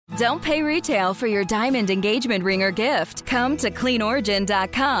Don't pay retail for your diamond engagement ring or gift. Come to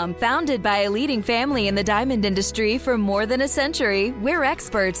CleanOrigin.com. Founded by a leading family in the diamond industry for more than a century, we're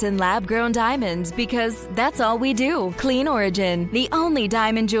experts in lab-grown diamonds because that's all we do. Clean Origin, the only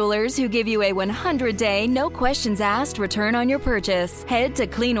diamond jewelers who give you a 100-day, no questions asked return on your purchase. Head to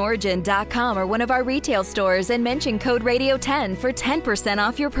CleanOrigin.com or one of our retail stores and mention code Radio10 for 10%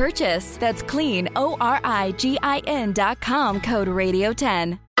 off your purchase. That's CleanOrigin.com, code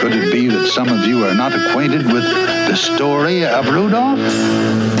Radio10. Could it be that some of you are not acquainted with the story of Rudolph?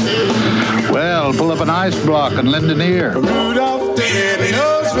 Well, pull up an ice block and lend an ear. Rudolph the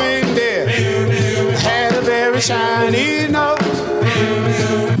red-nosed reindeer had a very shiny nose.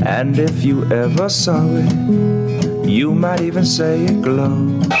 And if you ever saw it, you might even say it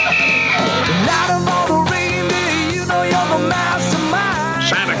glowed. Out of all the reindeer, you know you're the mastermind.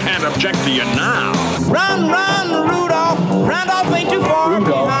 Santa can't object to you now. Run, run, Rudolph. Rudolph ain't too far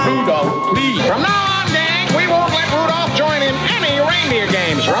behind. Rudolph, please. From now on, gang, we won't let Rudolph join in any reindeer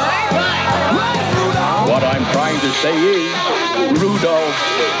games, right? Right, Rudolph. What I'm trying to say is,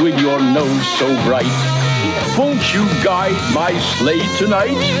 Rudolph, with your nose so bright, won't you guide my sleigh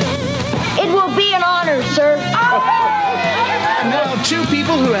tonight? It will be an honor, sir. Now, two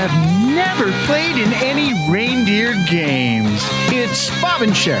people who have never played in any reindeer games. It's Bob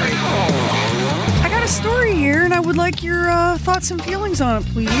and Sherry. I got a story here, and I would like your thoughts and feelings on it,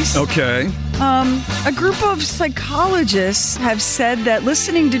 please. Okay. A group of psychologists have said that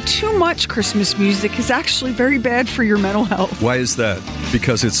listening to too much Christmas music is actually very bad for your mental health. Why is that?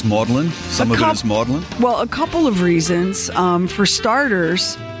 Because it's maudlin? Some of it is maudlin? Well, a couple of reasons. For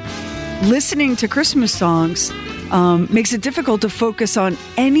starters, listening to Christmas songs makes it difficult to focus on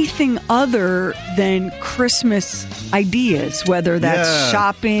anything other than Christmas ideas, whether that's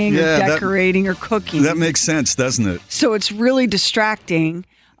shopping or decorating or cooking. That makes sense, doesn't it? So it's really distracting.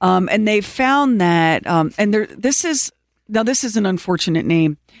 And they've found that, this is an unfortunate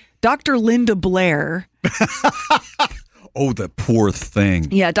name, Dr. Linda Blair. Oh, the poor thing.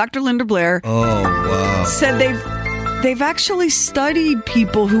 Yeah, Dr. Linda Blair. Oh, wow. Said they've actually studied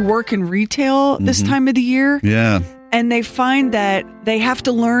people who work in retail this time of the year. Yeah. And they find that they have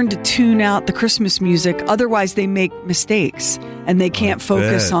to learn to tune out the Christmas music. Otherwise, they make mistakes and they can't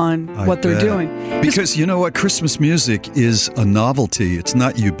focus on what they're doing. Because you know what? Christmas music is a novelty. It's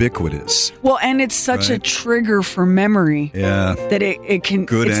not ubiquitous. Well, and it's such a trigger for memory. Yeah. That it can,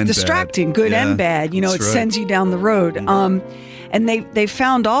 it's distracting, good and bad. You know, it sends you down the road. And they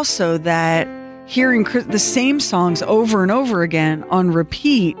found also that hearing the same songs over and over again on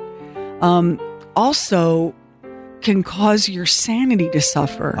repeat also can cause your sanity to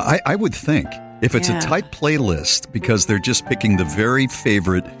suffer. I would think if it's a tight playlist because they're just picking the very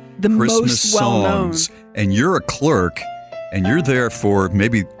favorite Christmas songs, and you're a clerk and you're there for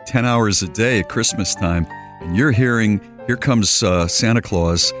maybe 10 hours a day at Christmas time, and you're hearing "Here Comes Santa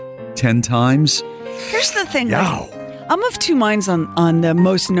Claus" 10 times. Here's the thing. I'm of two minds on the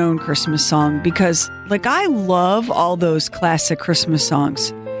most known Christmas song because, I love all those classic Christmas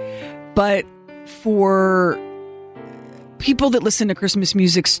songs, but for people that listen to Christmas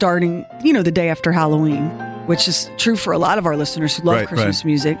music starting, the day after Halloween, which is true for a lot of our listeners who love Christmas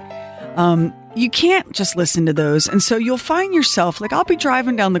music, you can't just listen to those. And so you'll find yourself, I'll be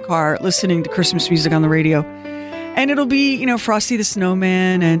driving down the car listening to Christmas music on the radio, and it'll be, Frosty the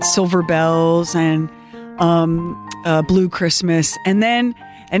Snowman and Silver Bells and Blue Christmas. And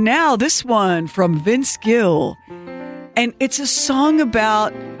now this one from Vince Gill. And it's a song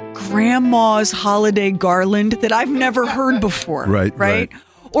about Grandma's holiday garland that I've never heard before. Right.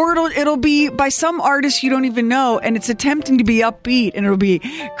 Or it'll be by some artist you don't even know, and it's attempting to be upbeat, and it'll be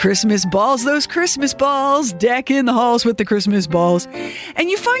Christmas balls, those Christmas balls, deck in the halls with the Christmas balls. And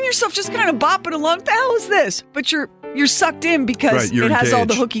you find yourself just kind of bopping along. What the hell is this? But you're sucked in because it has all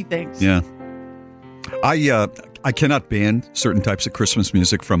the hooky things. Yeah. I cannot ban certain types of Christmas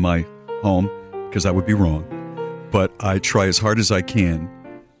music from my home because that would be wrong. But I try as hard as I can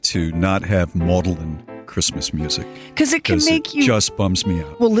to not have maudlin Christmas music. Because it can make you... just bums me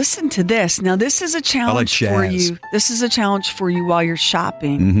out. Well, listen to this. Now, this is a challenge for you. This is a challenge for you while you're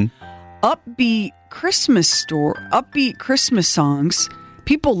shopping. Upbeat Christmas songs.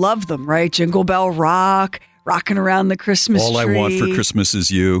 People love them, right? Jingle Bell Rock, rocking around the Christmas tree. All I Want for Christmas Is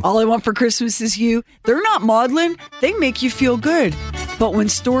You. All I Want for Christmas Is You. They're not maudlin. They make you feel good. But when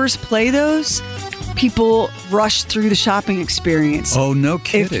stores play those, people rush through the shopping experience. Oh, no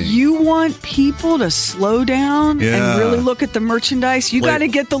kidding. If you want people to slow down and really look at the merchandise, you got to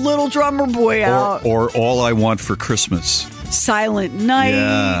get the Little Drummer Boy out. Or All I Want for Christmas. Silent Night.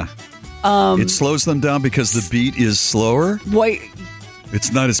 Yeah. It slows them down because the beat is slower?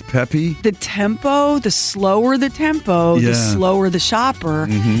 It's not as peppy. The tempo, the slower the tempo, the slower the shopper.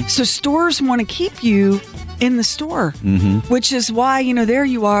 Mm-hmm. So stores want to keep you in the store, which is why, there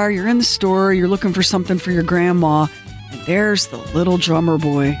you are, you're in the store, you're looking for something for your grandma, and there's the little drummer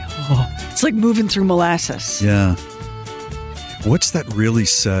boy. Oh, it's like moving through molasses. Yeah. What's that really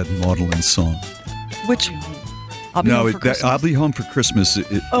sad Maudlin song? Which one? I'll be home for Christmas.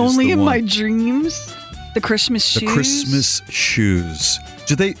 Only in my dreams. The Christmas shoes. The Christmas shoes.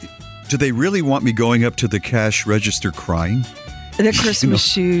 Do they really want me going up to the cash register crying? The Christmas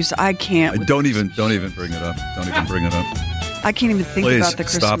shoes. I can't. Don't even bring it up. Don't even bring it up. I can't even think about the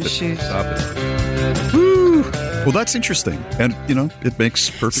Christmas shoes. Stop it. Woo. Well, that's interesting. And, it makes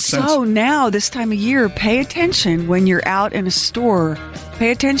perfect sense. So now, this time of year, pay attention when you're out in a store.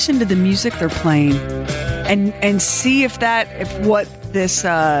 Pay attention to the music they're playing. And see if what this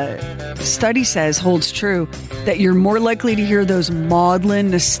study says holds true, that you're more likely to hear those maudlin,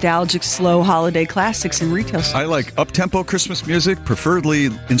 nostalgic, slow holiday classics in retail stores. I like up-tempo Christmas music, preferably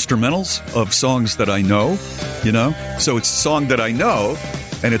instrumentals of songs that I know, So it's a song that I know,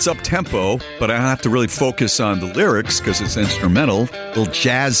 and it's up-tempo, but I don't have to really focus on the lyrics because it's instrumental, a little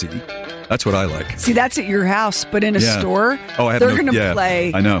jazzy. That's what I like. See, that's at your house, but in a store, they're going to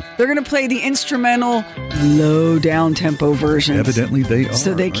play. I know. They're going to play the instrumental, low down tempo versions. Evidently, they are.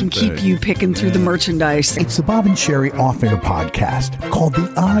 So they can keep you picking through the merchandise. It's the Bob and Sherry off-air podcast called The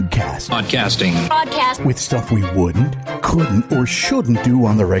Oddcast. Podcast. With stuff we wouldn't, couldn't, or shouldn't do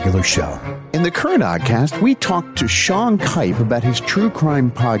on the regular show. In the current Oddcast, we talked to Sean Kipe about his true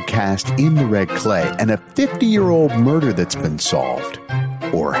crime podcast, In the Red Clay, and a 50-year-old murder that's been solved.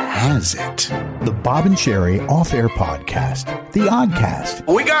 Or has it? The Bob and Sherry off-air podcast, The Oddcast.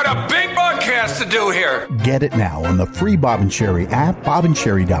 We got a big podcast to do here. Get it now on the free Bob and Sherry app,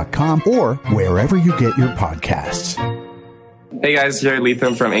 bobandsherry.com, or wherever you get your podcasts. Hey guys, Jared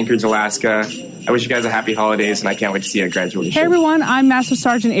Leatham from Anchorage, Alaska. I wish you guys a happy holidays, and I can't wait to see you at graduation. Hey everyone, I'm Master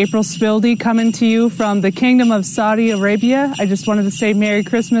Sergeant April Spildy, coming to you from the Kingdom of Saudi Arabia. I just wanted to say Merry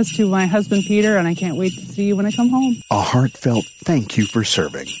Christmas to my husband Peter, and I can't wait to see you when I come home. A heartfelt thank you for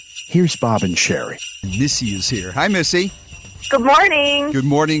serving. Here's Bob and Sherry. Missy is here. Hi, Missy. Good morning. Good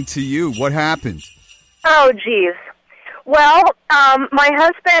morning to you. What happened? Oh, geez. Well, my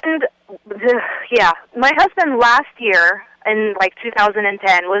husband last year in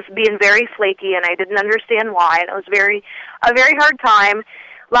 2010 was being very flaky, and I didn't understand why, and it was a very hard time.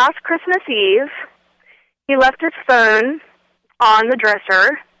 Last Christmas Eve, he left his phone on the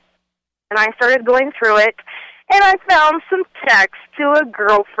dresser, and I started going through it, and I found some texts to a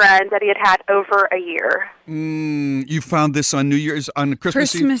girlfriend that he had had over a year. You found this on Christmas Eve?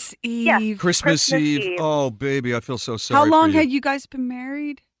 Christmas Eve. Yes, Christmas Eve. Oh, baby, I feel so sorry. How long for you. had you guys been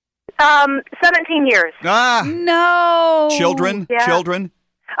married? 17 years. Ah! No. Children? Yeah. Children?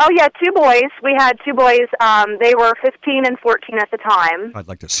 Oh, yeah, 2 boys. We had 2 boys. They were 15 and 14 at the time. I'd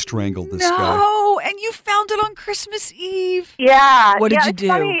like to strangle this guy. No, and you found it on Christmas Eve. Yeah. What did you do?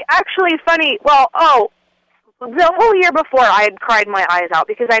 Funny. Well, the whole year before, I had cried my eyes out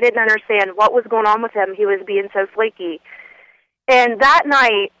because I didn't understand what was going on with him. He was being so flaky. And that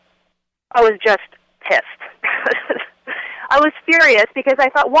night, I was just pissed. I was furious because I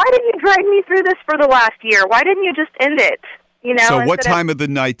thought, why did you drag me through this for the last year? Why didn't you just end it? So what time of the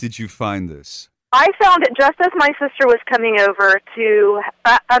night did you find this? I found it just as my sister was coming over to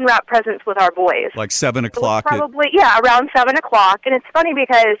unwrap presents with our boys. Like 7 o'clock? Probably, around 7 o'clock. And it's funny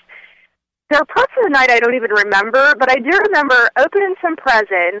because there are parts of the night I don't even remember, but I do remember opening some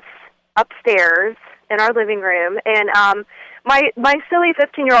presents upstairs in our living room, and my silly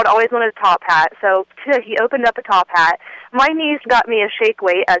 15-year-old always wanted a top hat, so he opened up a top hat. My niece got me a shake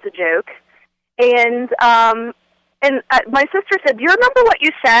weight as a joke, and my sister said, "Do you remember what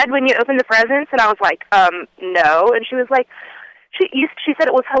you said when you opened the presents?" And I was like, no. And she was like, she said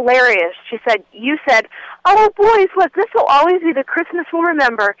it was hilarious. She said, "You said, oh boys, look, this will always be the Christmas we'll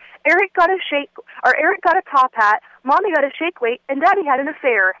remember. Eric got a top hat, Mommy got a shake weight, and Daddy had an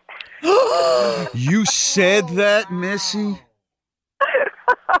affair." You said that, Missy?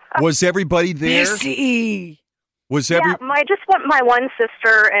 Was everybody there? Missy! Just my one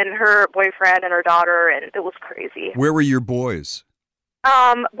sister and her boyfriend and her daughter, and it was crazy. Where were your boys?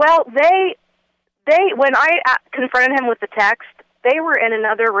 Well, they when I confronted him with the text, they were in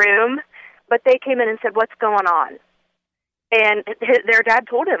another room, but they came in and said, "What's going on?" And their dad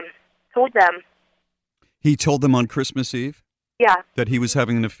told them. He told them on Christmas Eve? Yeah. That he was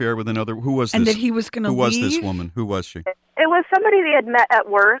having an affair with another. Who was this? And that he was going to leave? Who was this woman? Who was she? It was somebody they had met at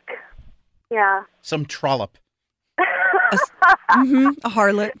work. Yeah. Some trollop. A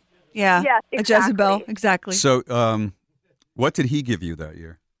harlot. Yeah. Yeah, exactly. A Jezebel. Exactly. So, What did he give you that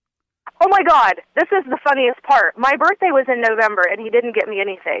year? Oh, my God. This is the funniest part. My birthday was in November, and he didn't get me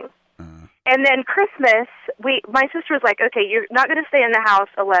anything. And then Christmas, my sister was like, okay, you're not going to stay in the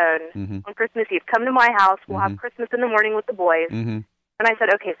house alone on Christmas Eve. Come to my house. We'll have Christmas in the morning with the boys. And I said,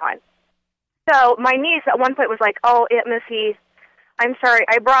 okay, fine. So my niece at one point was like, oh, Aunt Missy, I'm sorry.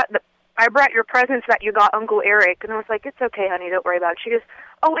 I brought your presents that you got Uncle Eric. And I was like, it's okay, honey. Don't worry about it. She goes,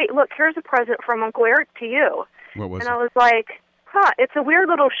 oh, wait, look, here's a present from Uncle Eric to you. What was it? And I was like, it's a weird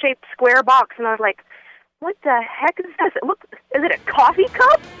little shaped square box. And I was like, what the heck is this? Look, is it a coffee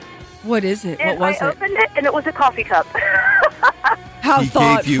cup? What is it? And what was I opened it, and it was a coffee cup. How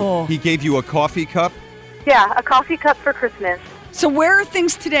thoughtful. He gave you a coffee cup? Yeah, a coffee cup for Christmas. So where are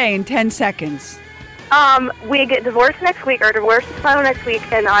things today in 10 seconds? We get divorced next week. Our divorce is final next week,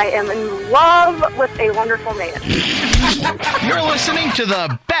 and I am in love with a wonderful man. You're listening to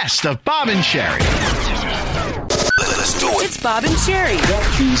the best of Bob and Sherry. Let's do it. It's Bob and Sherry.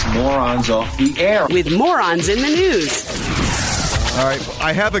 Get these morons off the air. With morons in the news. All right,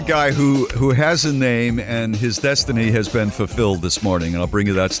 I have a guy who has a name, and his destiny has been fulfilled this morning, and I'll bring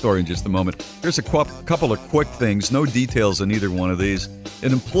you that story in just a moment. Here's a couple of quick things, no details on either one of these.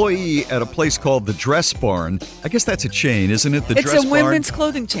 An employee at a place called the Dress Barn, I guess that's a chain, isn't it? It's a women's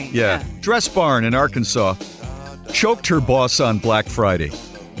clothing chain. Yeah. Dress Barn in Arkansas choked her boss on Black Friday.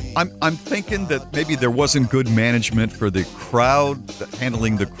 I'm thinking that maybe there wasn't good management for the crowd,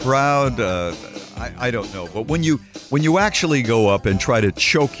 handling the crowd. I don't know, but when you actually go up and try to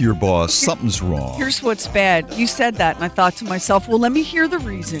choke your boss, something's wrong. Here's what's bad. You said that, and I thought to myself, well, let me hear the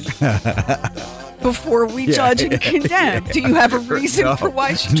reason before we judge and condemn. Do you have a reason for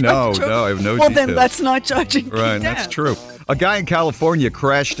why she tried to choke? No, I have no Well, details. then let's not judge and condemn. Right, that's true. A guy in California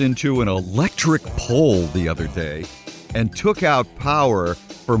crashed into an electric pole the other day and took out power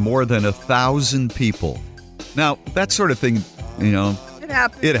for more than 1,000 people. Now, that sort of thing,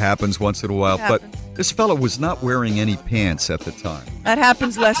 it happens once in a while, but this fellow was not wearing any pants at the time. That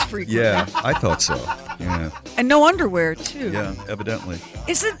happens less frequently. Yeah, I thought so. Yeah. And no underwear, too. Yeah, evidently.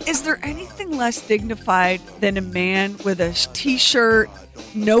 Is there anything less dignified than a man with a T-shirt,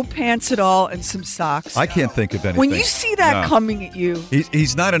 no pants at all, and some socks? I can't think of anything. When you see that coming at you.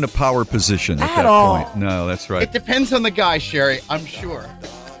 He's not in a power position at that all. point. No, that's right. It depends on the guy, Sherry, I'm sure.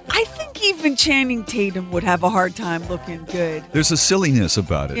 I think even Channing Tatum would have a hard time looking good. There's a silliness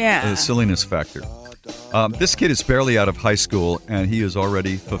about it. Yeah. A silliness factor. This kid is barely out of high school, and he has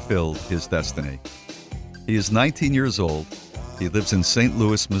already fulfilled his destiny. He is 19 years old. He lives in St.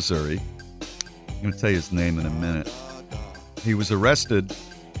 Louis, Missouri. I'm going to tell you his name in a minute. He was arrested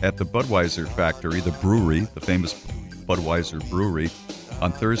at the Budweiser factory, the brewery, the famous Budweiser brewery,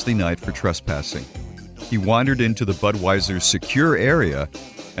 on Thursday night for trespassing. He wandered into the Budweiser secure area,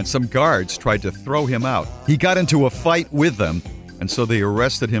 and some guards tried to throw him out. He got into a fight with them, and so they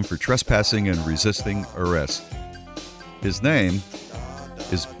arrested him for trespassing and resisting arrest. His name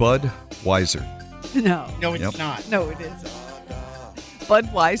is Bud Weiser. No, it's not. No, it isn't.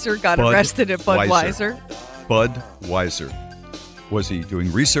 Budweiser got arrested at Budweiser. Bud Weiser. Was he doing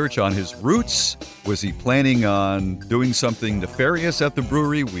research on his roots? Was he planning on doing something nefarious at the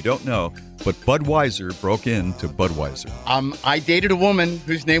brewery? We don't know. But Budweiser broke into Budweiser. I dated a woman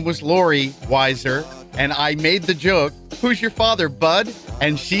whose name was Lori Weiser, and I made the joke, "Who's your father, Bud?"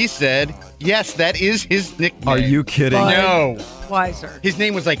 And she said, yes, that is his nickname. Are you kidding? No. Weiser. His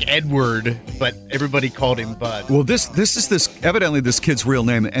name was like Edward, but everybody called him Bud. Well, this is evidently this kid's real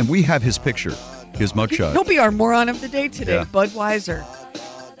name, and we have his picture, his mugshot. He'll be our moron of the day today, Yeah. Bud Weiser.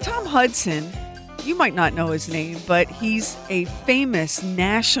 Tom Hudson, you might not know his name, but he's a famous,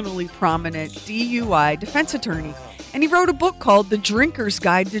 nationally prominent DUI defense attorney. And he wrote a book called The Drinker's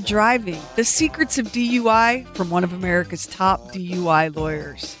Guide to Driving, The Secrets of DUI from one of America's top DUI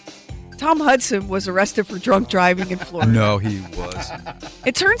lawyers. Tom Hudson was arrested for drunk driving in Florida. No, he was.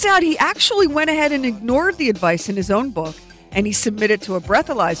 It turns out he actually went ahead and ignored the advice in his own book, and he submitted to a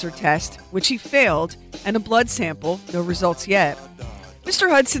breathalyzer test, which he failed, and a blood sample, no results yet. Mr.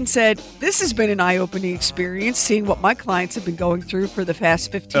 Hudson said, "This has been an eye-opening experience, seeing what my clients have been going through for the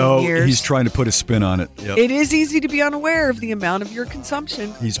past 15 years. He's trying to put a spin on it. Yep. It is easy to be unaware of the amount of your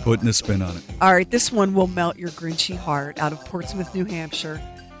consumption." He's putting a spin on it. All right, this one will melt your Grinchy heart. Out of Portsmouth, New Hampshire.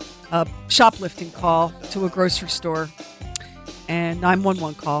 A shoplifting call to a grocery store and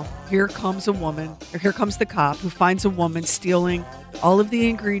 911 call. Here comes the cop who finds a woman stealing all of the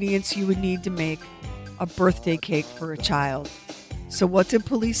ingredients you would need to make a birthday cake for a child. So what did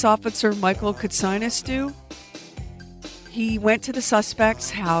police officer Michael Katsinas do? He went to the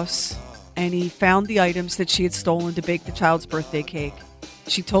suspect's house and he found the items that she had stolen to bake the child's birthday cake.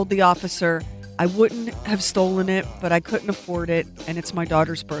 She told the officer, I wouldn't have stolen it, but I couldn't afford it, and it's my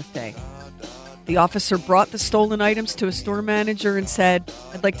daughter's birthday. The officer brought the stolen items to a store manager and said,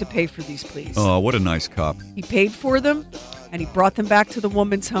 I'd like to pay for these, please. Oh, what a nice cop. He paid for them, and he brought them back to the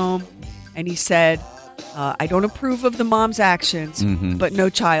woman's home, and he said, I don't approve of the mom's actions, but no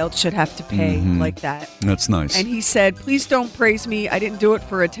child should have to pay like that. That's nice. And he said, please don't praise me. I didn't do it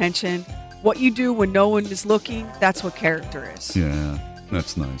for attention. What you do when no one is looking, that's what character is. Yeah,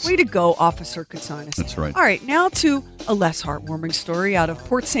 that's nice. Way to go, Officer Katsanis. That's right. All right, now to a less heartwarming story out of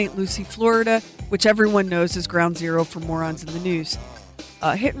Port St. Lucie, Florida, which everyone knows is ground zero for morons in the news.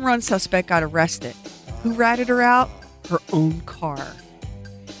 A hit-and-run suspect got arrested. Who ratted her out? Her own car.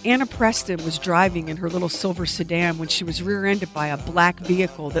 Anna Preston was driving in her little silver sedan when she was rear-ended by a black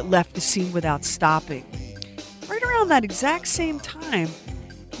vehicle that left the scene without stopping. Right around that exact same time,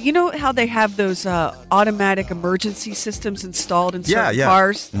 you know how they have those automatic emergency systems installed in certain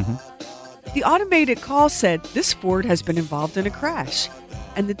cars? The automated call said, this Ford has been involved in a crash.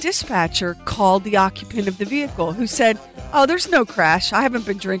 And the dispatcher called the occupant of the vehicle who said, oh, there's no crash. I haven't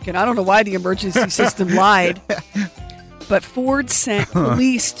been drinking. I don't know why the emergency system lied. But Ford sent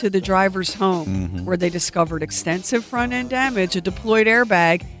police to the driver's home where they discovered extensive front-end damage, a deployed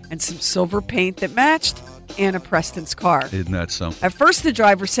airbag, and some silver paint that matched Anna Preston's car. Isn't that something? At first, the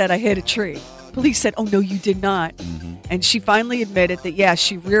driver said, I hit a tree. Police said, oh, no, you did not. And she finally admitted that, yeah,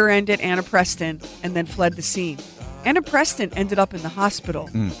 she rear-ended Anna Preston and then fled the scene. Anna Preston ended up in the hospital.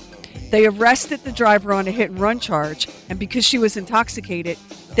 They arrested the driver on a hit-and-run charge, and because she was intoxicated,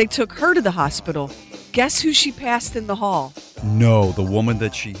 they took her to the hospital. Guess who she passed in the hall? No, the woman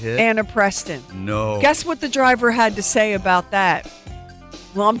that she hit? Anna Preston. No. Guess what the driver had to say about that?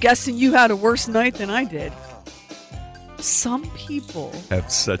 Well, I'm guessing you had a worse night than I did. Some people have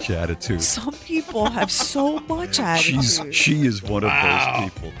such attitude. Some people have so much attitude. She is one of those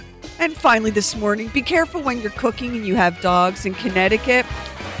people. And finally this morning, be careful when you're cooking and you have dogs. In Connecticut,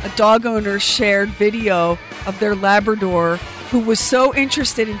 a dog owner shared video of their Labrador who was so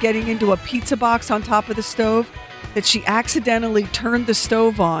interested in getting into a pizza box on top of the stove that she accidentally turned the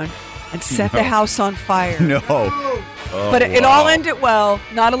stove on and set the house on fire. No. But it all ended well.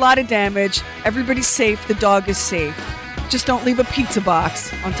 Not a lot of damage. Everybody's safe. The dog is safe. Just don't leave a pizza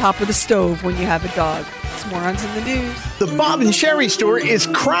box on top of the stove when you have a dog. It's Morons in the News. The Bob and Sherry store is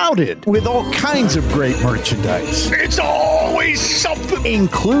crowded with all kinds of great merchandise. It's always something.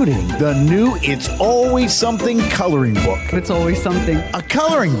 Including the new It's Always Something coloring book. It's always something. A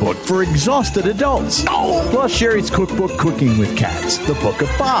coloring book for exhausted adults. Oh. Plus Sherry's cookbook, Cooking with Cats. The Book of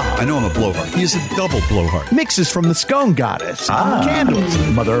Bob. I know I'm a blowhard. He is a double blowhard. Mixes from the Scone Goddess. Candles.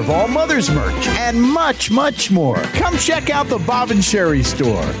 Mother of All Mothers merch. And much, much more. Come check out the Bob and Sherry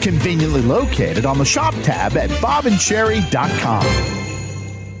store. Conveniently located on the shop tab at bobandsherry.com.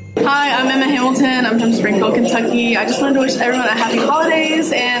 Hi, I'm Emma Hamilton. I'm from Springfield, Kentucky. I just wanted to wish everyone a happy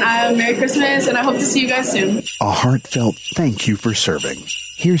holidays and a Merry Christmas, and I hope to see you guys soon. A heartfelt thank you for serving.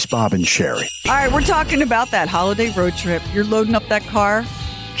 Here's Bob and Sherry. All right, we're talking about that holiday road trip. You're loading up that car.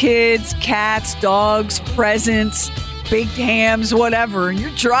 Kids, cats, dogs, presents, baked hams, whatever, and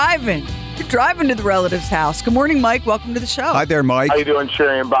you're driving. You're driving to the relative's house. Good morning, Mike. Welcome to the show. Hi there, Mike. How you doing,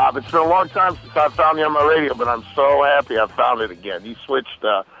 Sherry and Bob? It's been a long time since I found you on my radio, but I'm so happy I found it again. You switched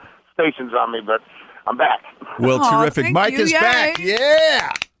stations on me, but I'm back. Well, terrific. Mike is back.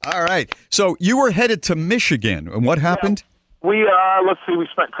 Yeah. All right. So you were headed to Michigan, and what happened? Yeah. We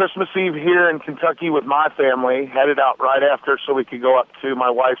spent Christmas Eve here in Kentucky with my family, headed out right after so we could go up to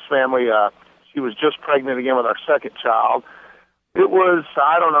my wife's family. She was just pregnant again with our second child. It was,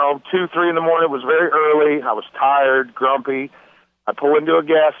 2, 3 in the morning. It was very early. I was tired, grumpy. I pull into a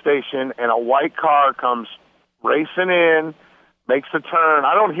gas station, and a white car comes racing in, makes a turn.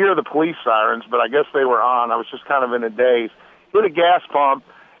 I don't hear the police sirens, but I guess they were on. I was just kind of in a daze. Hit a gas pump,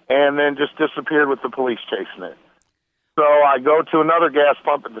 and then just disappeared with the police chasing it. So I go to another gas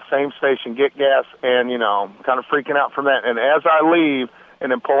pump at the same station, get gas, and, kind of freaking out from that. And as I leave and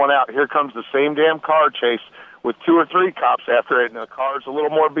then pulling out, here comes the same damn car chase with 2 or 3 cops after it, and the car's a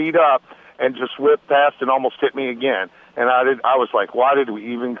little more beat up, and just whipped past and almost hit me again. And I was like, why did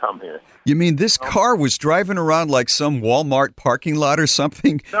we even come here? You mean this car was driving around like some Walmart parking lot or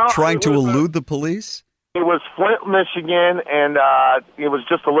something, trying to elude the police? It was Flint, Michigan, and it was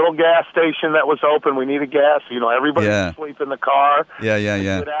just a little gas station that was open. We needed gas. Everybody was asleep in the car. Yeah.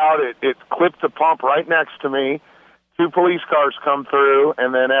 Get out. It clipped the pump right next to me. 2 police cars come through,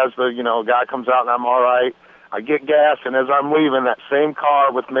 and then as the guy comes out and I'm all right, I get gas, and as I'm leaving, that same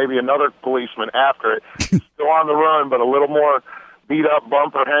car with maybe another policeman after it, still on the run, but a little more beat up,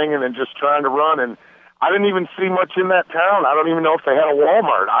 bumper hanging, and just trying to run. And I didn't even see much in that town. I don't even know if they had a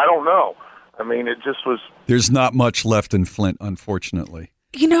Walmart. I don't know. I mean, it just was. There's not much left in Flint, unfortunately.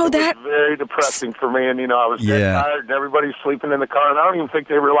 You know, it that was very depressing for me, and I was dead tired, and everybody's sleeping in the car, and I don't even think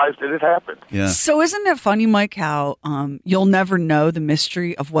they realized it had happened. Yeah. So isn't it funny, Mike, how you'll never know the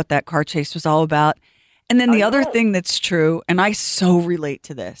mystery of what that car chase was all about? And then the other thing that's true, and I so relate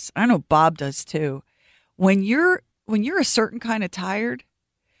to this, I know Bob does too. When you're a certain kind of tired,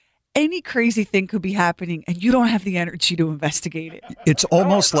 any crazy thing could be happening, and you don't have the energy to investigate it. It's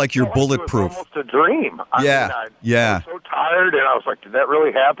almost like you're bulletproof. It was almost a dream. I was so tired, and I was like, did that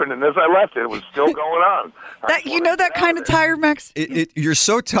really happen? And as I left it was still going on. That kind of tired, Max? You're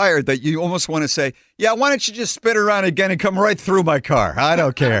so tired that you almost want to say, yeah, why don't you just spin around again and come right through my car? I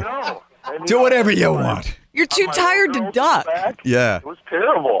don't care. Do whatever you want. You're too tired to duck. Yeah. It was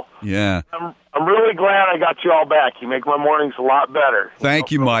terrible. Yeah. I'm really glad I got you all back. You make my mornings a lot better.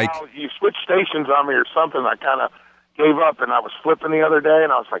 Thank you, Mike. You switched stations on me or something. I kind of gave up, and I was flipping the other day,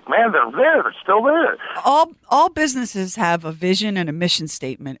 and I was like, man, they're there. They're still there. All businesses have a vision and a mission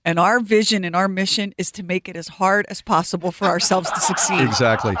statement, and our vision and our mission is to make it as hard as possible for ourselves to succeed.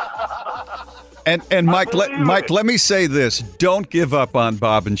 Exactly. And Mike, let me say this. Don't give up on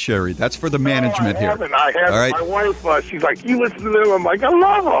Bob and Sherry. That's for the management here. I have all right? My wife, she's like, you listen to them. I'm like, I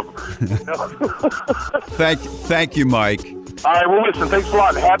love them. Thank you, Mike. All right, well, listen, thanks a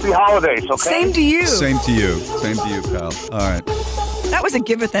lot. Happy holidays, okay? Same to you. Same to you. Same to you, pal. All right. That was a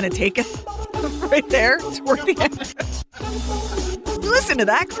giveth and a taketh right there toward the end. You listen to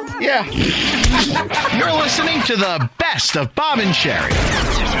that crap? Yeah. You're listening to the best of Bob and Sherry.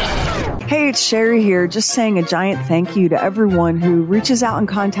 Hey, it's Sherry here, just saying a giant thank you to everyone who reaches out and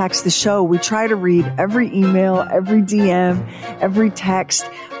contacts the show. We try to read every email, every DM, every text.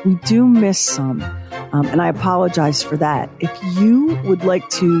 We do miss some, and I apologize for that. If you would like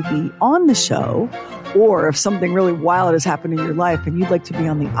to be on the show, or if something really wild has happened in your life and you'd like to be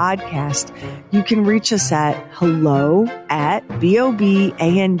on the Oddcast, you can reach us at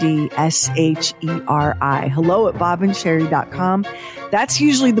hello@BOBANDSHERI. hello@bobandsherry.com. That's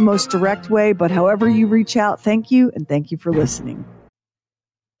usually the most direct way, but however you reach out, thank you, and thank you for listening.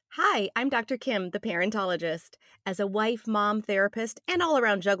 Hi, I'm Dr. Kim, the parentologist. As a wife, mom, therapist, and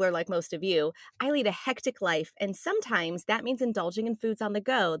all-around juggler like most of you, I lead a hectic life, and sometimes that means indulging in foods on the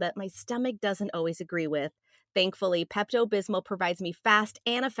go that my stomach doesn't always agree with. Thankfully, Pepto-Bismol provides me fast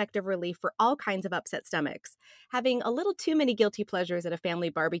and effective relief for all kinds of upset stomachs. Having a little too many guilty pleasures at a family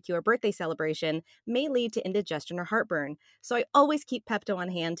barbecue or birthday celebration may lead to indigestion or heartburn, so I always keep Pepto on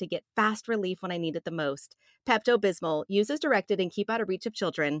hand to get fast relief when I need it the most. Pepto-Bismol, use as directed and keep out of reach of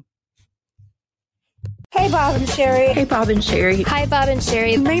children. Hey, Bob and Sherry. Hey, Bob and Sherry. Hi, Bob and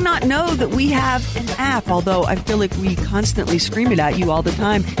Sherry. You may not know that we have an app, although I feel like we constantly scream it at you all the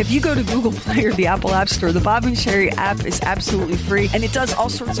time. If you go to Google Play or the Apple App Store, the Bob and Sherry app is absolutely free, and it does all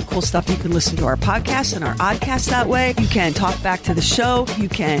sorts of cool stuff. You can listen to our podcast and our Oddcast that way. You can talk back to the show. You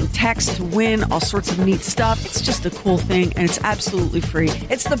can text to win all sorts of neat stuff. It's just a cool thing, and it's absolutely free.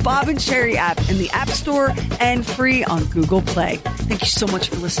 It's the Bob and Sherry app in the App Store and free on Google Play. Thank you so much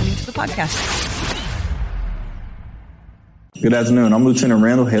for listening to the podcast. Good afternoon. I'm Lieutenant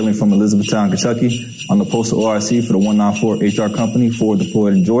Randall, hailing from Elizabethtown, Kentucky. I'm the postal ORC for the 194 HR Company forward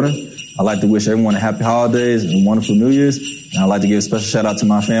deployed in Jordan. I'd like to wish everyone a happy holidays and a wonderful New Year's. And I'd like to give a special shout out to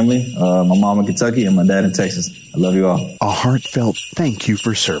my family, my mom in Kentucky and my dad in Texas. I love you all. A heartfelt thank you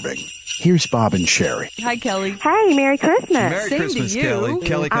for serving. Here's Bob and Sherry. Hi, Kelly. Hey, Merry Christmas. Merry Same Christmas, to you. Kelly.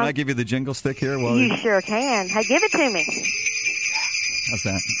 Kelly, can I give you the jingle stick here? You sure can. Hey, give it to me. How's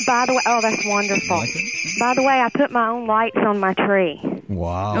that? By the way, oh, that's wonderful. You like it? By the way, I put my own lights on my tree.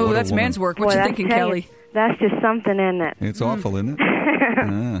 Wow. Oh, that's man's work. What you thinking, Kelly? That's just something, isn't it? It's awful, isn't it?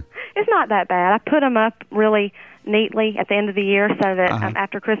 It's not that bad. I put them up really neatly at the end of the year so that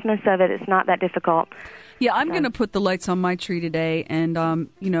after Christmas, so that it's not that difficult. Yeah, I'm going to put the lights on my tree today, and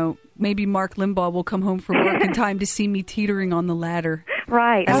maybe Mark Limbaugh will come home from work in time to see me teetering on the ladder.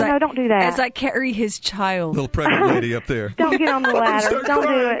 Right. No, don't do that. As I carry his child. Little pregnant lady up there. Don't get on the ladder. Don't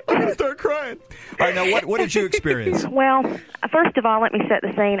do it. I'm going to start crying. All right, now, what did you experience? Well, first of all, let me set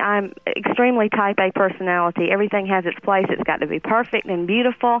the scene. I'm extremely type A personality. Everything has its place. It's got to be perfect and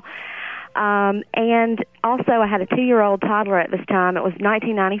beautiful. And also, I had a 2-year-old toddler at this time. It was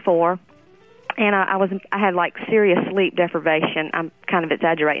 1994. And I had like serious sleep deprivation. I'm kind of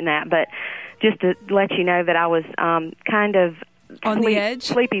exaggerating that, but just to let you know that I was kind of on the edge,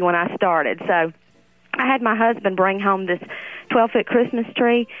 sleepy when I started. So I had my husband bring home this 12-foot Christmas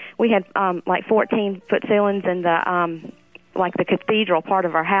tree. We had like 14-foot ceilings in the like the cathedral part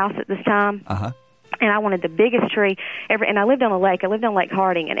of our house at this time. And I wanted the biggest tree ever. And I lived on a lake. I lived on Lake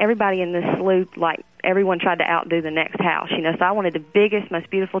Harding, and everybody in this slough, like everyone tried to outdo the next house, So I wanted the biggest, most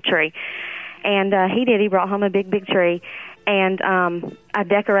beautiful tree. And he did. He brought home a big tree. And I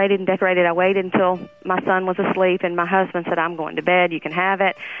decorated and decorated. I waited until my son was asleep, and my husband said, I'm going to bed. You can have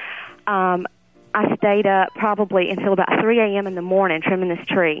it. I stayed up probably until about 3 a.m. in the morning trimming this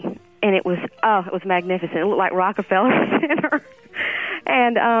tree. And it was magnificent. It looked like Rockefeller Center.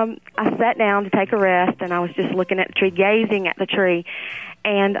 And I sat down to take a rest, and I was just looking at the tree, gazing at the tree.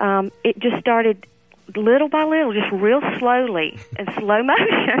 And it just started little by little, just real slowly, in slow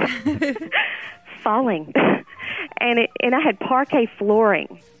motion, falling. And I had parquet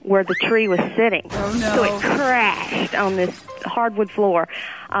flooring where the tree was sitting. Oh, no. So it crashed on this hardwood floor.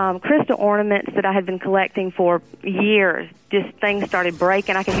 Crystal ornaments that I had been collecting for years, just things started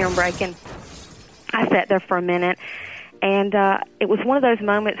breaking. I could hear them breaking. I sat there for a minute, and it was one of those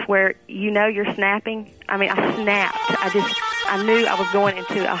moments where you're snapping. I mean, I snapped. I knew I was going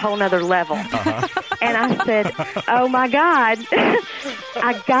into a whole nother level. And I said, oh, my God.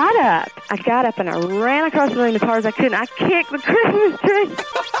 I got up and I ran across the room as hard as I could, and I kicked the Christmas tree.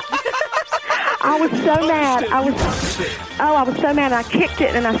 I was so mad. I was so mad. I kicked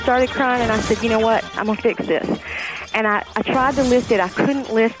it, and I started crying, and I said, you know what? I'm going to fix this. And I tried to lift it. I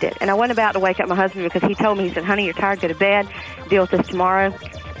couldn't lift it. And I wasn't about to wake up my husband because he told me, he said, honey, you're tired, go to bed, deal with this tomorrow.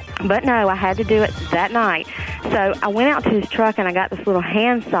 But no, I had to do it that night. So I went out to his truck, and I got this little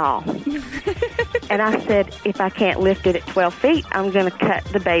handsaw. And I said, if I can't lift it at 12 feet, I'm going to cut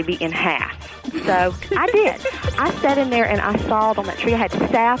the baby in half. So I did. I sat in there, and I sawed on that tree. I had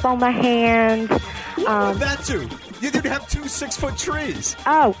sap on my hands. That too. You didn't have 2 6-foot trees.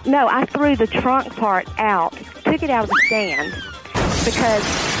 Oh, no, I threw the trunk part out, took it out of the stand,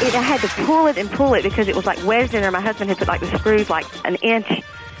 because I had to pull it because it was like wedged in there. My husband had put like the screws like an inch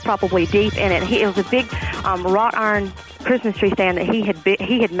probably deep in it. It was a big wrought iron Christmas tree stand that he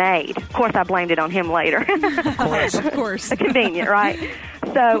had made. Of course, I blamed it on him later. Of course. Convenient, right?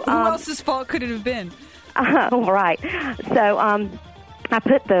 So who else's fault could it have been? Right. So I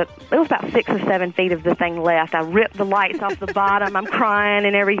put it was about 6 or 7 feet of the thing left. I ripped the lights off the bottom. I'm crying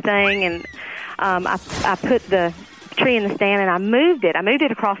and everything, and I put the tree in the stand, and I moved it. I moved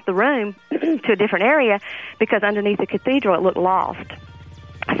it across the room to a different area because underneath the cathedral it looked lost.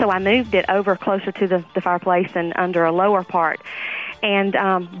 So I moved it over closer to the fireplace and under a lower part, and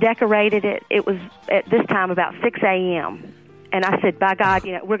decorated it. It was at this time about 6 a.m., and I said, by God,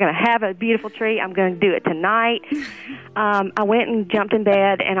 we're going to have a beautiful tree. I'm going to do it tonight. I went and jumped in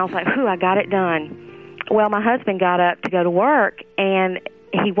bed, and I was like, whew, I got it done. Well, my husband got up to go to work, and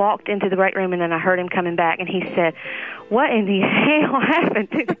he walked into the break room, and then I heard him coming back, and he said, what in the hell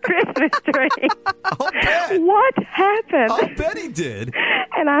happened to the Christmas tree? What happened? I'll bet he did.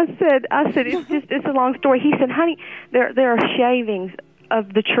 And I said, it's a long story. He said, honey, there are shavings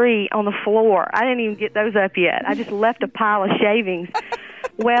of the tree on the floor. I didn't even get those up yet. I just left a pile of shavings.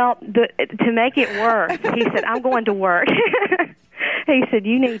 Well, to make it worse, he said, I'm going to work. He said,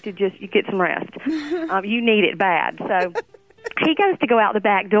 you need to you get some rest. You need it bad. So he goes to go out the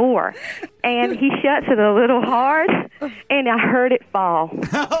back door, and he shuts it a little hard, and I heard it fall.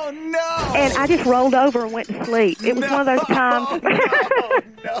 Oh, no! And I just rolled over and went to sleep. It was one of those times.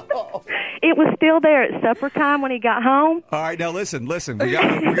 No. It was still there at supper time when he got home. All right, now listen. We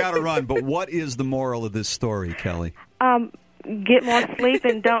got to run. But what is the moral of this story, Kelly? Get more sleep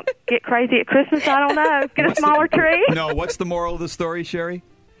and don't get crazy at Christmas. I don't know. Get a smaller tree. No, what's the moral of the story, Sherry?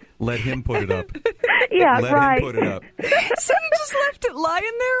 Let him put it up. Yeah, Let him put it up. So you just left it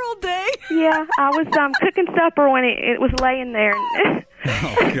lying there all day? Yeah, I was cooking supper when it was laying there.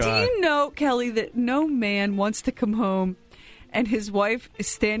 Oh, God. Do you know, Kelly, that no man wants to come home and his wife is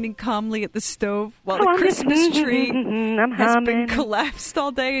standing calmly at the stove while the Christmas tree has been collapsed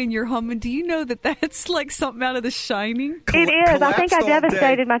all day and you're humming? Do you know that that's like something out of The Shining? It is. I think I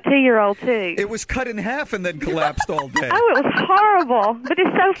devastated my 2-year-old, too. It was cut in half and then collapsed all day. Oh, it was horrible, but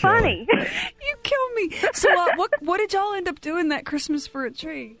it's so funny. You kill me. So what did y'all end up doing that Christmas for a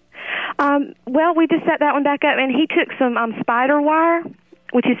tree? Well, we just set that one back up, and he took some spider wire,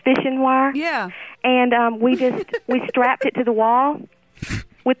 which is fishing wire. Yeah. And we strapped it to the wall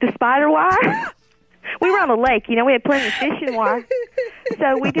with the spider wire. We were on a lake, we had plenty of fishing wire.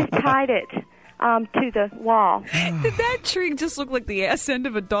 So we just tied it to the wall. Did that tree just look like the ass end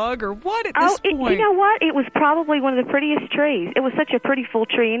of a dog or what at this point? You know what? It was probably one of the prettiest trees. It was such a pretty full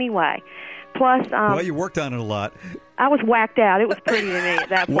tree anyway. Plus, well, you worked on it a lot. I was whacked out. It was pretty to me at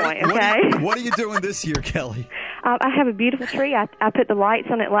that point, okay? What are you doing this year, Kelly? I have a beautiful tree. I put the lights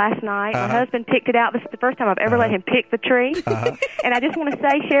on it last night. My husband picked it out. This is the first time I've ever let him pick the tree. And I just want to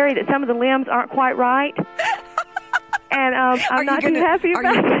say, Sherry, that some of the limbs aren't quite right. And I'm not too happy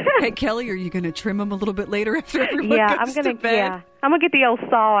about it. Hey, Kelly, are you going to trim them a little bit later after everyone goes to bed? Yeah, I'm going to get the old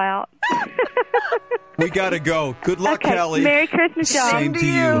saw out. We got to go. Good luck, Okay. Kelly. Merry Christmas, y'all. Same to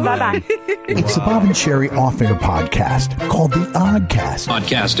you. Bye-bye. It's the Bob and Sherry off-air podcast called The Oddcast.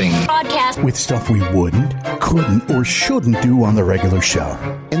 Podcasting. With stuff we wouldn't, couldn't, or shouldn't do on the regular show.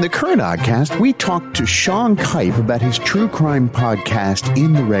 In the current Oddcast, we talked to Sean Kipe about his true crime podcast,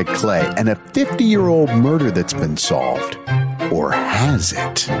 In the Red Clay, and a 50-year-old murder that's been solved. Or has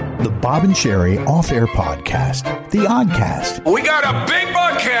it? The Bob and Sherry off-air podcast, The Oddcast. We got a big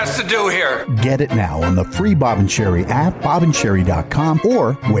podcast to do here. Get it now on the free Bob and Sherry app, bobandSherry.com,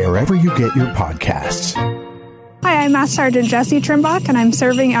 or wherever you get your podcasts. Hi, I'm Master Sergeant Jesse Trimbach, and I'm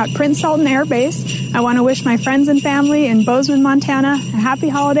serving at Prince Sultan Air Base. I want to wish my friends and family in Bozeman, Montana, a happy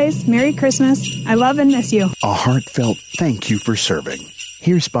holidays, Merry Christmas. I love and miss you. A heartfelt thank you for serving.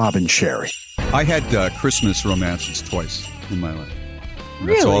 Here's Bob and Sherry. I had Christmas romances twice in my life.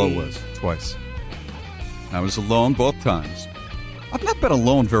 Really? That's all it was. Twice. I was alone both times. I've not been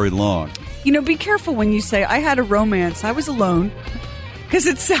alone very long. You know, be careful when you say, I had a romance. I was alone. Because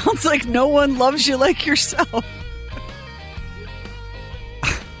it sounds like no one loves you like yourself.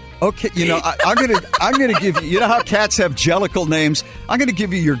 Okay, you know, I'm gonna give you. You know how cats have jellicle names? I'm gonna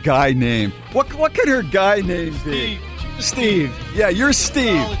give you your guy name. What could her guy name be? Steve. Yeah, you're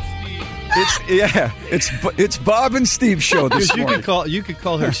Steve. It's Bob and Steve show this morning. You could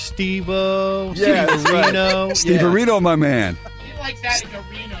call her Steve-O, Yeah, that's right. Steve-Arino. Steve-Arino, my man. He likes adding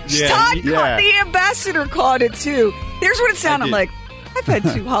Arino. The ambassador caught it too. Here's what it sounded like. I've had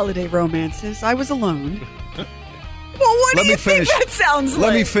 2 holiday romances. I was alone. Well, what do you think that sounds like?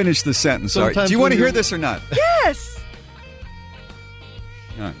 Let me finish the sentence. All right. Do you want to hear this or not? Yes.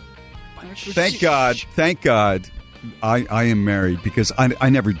 All right. Thank God. I am married because I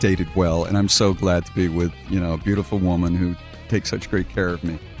never dated well, and I'm so glad to be with a beautiful woman who takes such great care of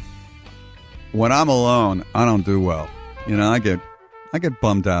me. When I'm alone, I don't do well. I get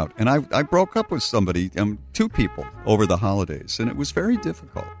bummed out, and I broke up with somebody, 2 people over the holidays, and it was very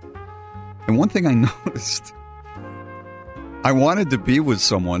difficult. And one thing I noticed, I wanted to be with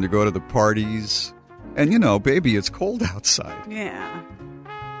someone to go to the parties, and baby, it's cold outside. Yeah.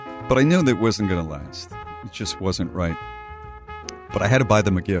 But I knew that wasn't going to last. It just wasn't right. But I had to buy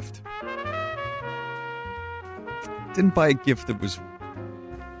them a gift. Didn't buy a gift that was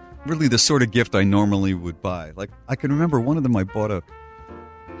really the sort of gift I normally would buy. Like, I can remember one of them, I bought a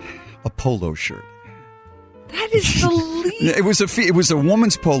polo shirt. That is the least. It was a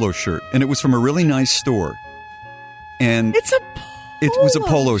woman's polo shirt, and it was from a really nice store. And it was a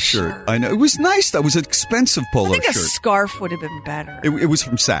polo shirt. I know. It was nice. That was an expensive polo shirt. I think a scarf would have been better. It was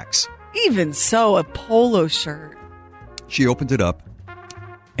from Saks. Even so, a polo shirt. She opened it up,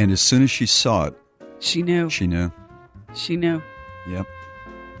 and as soon as she saw it, she knew. She knew. She knew. Yep.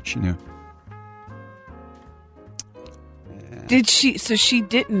 She knew. Did she? So she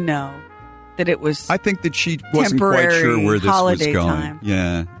didn't know that it was. I think that she wasn't quite sure where this was going. Time.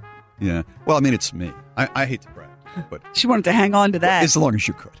 Yeah. Well, I mean, it's me. I hate to brag, but she wanted to hang on to that as long as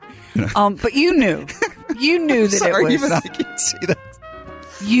you could. But you knew. You knew that Sorry, it was. Even I can see that.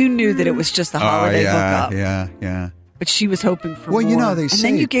 You knew that it was just a holiday hookup. Yeah. But she was hoping for more. Well, they say.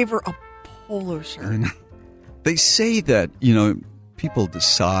 And then you gave her a polo shirt. They say that, people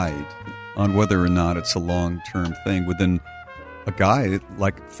decide on whether or not it's a long-term thing within a guy,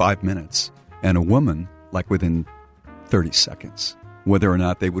 like 5 minutes, and a woman, like within 30 seconds, whether or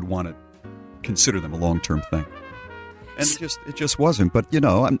not they would want to consider them a long-term thing. And it just wasn't. But, a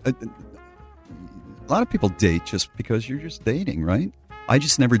lot of people date just because you're just dating, right? I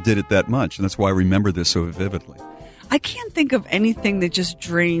just never did it that much, and that's why I remember this so vividly. I can't think of anything that just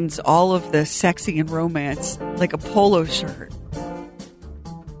drains all of the sexy and romance like a polo shirt.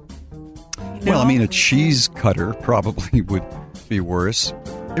 Well, I mean, a cheese cutter probably would be worse.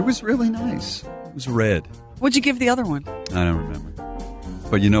 It was really nice. It was red. What'd you give the other one? I don't remember.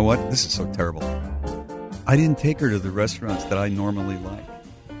 But you know what? This is so terrible. I didn't take her to the restaurants that I normally like.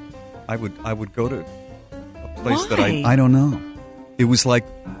 I would go to a place that I don't know. It was like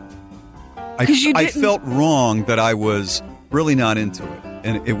I felt wrong that I was really not into it,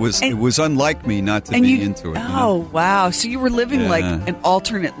 and it was unlike me not to be into it. Oh wow! So you were living like an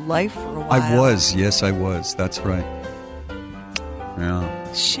alternate life for a while. I was, yes, I was. That's right.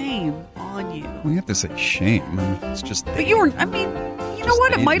 Yeah. Shame on you. Well, you have to say shame. I mean, it's just. But you were. I mean, you know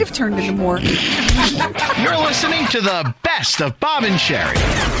what? It might have turned into more. You're listening to the best of Bob and Sherry.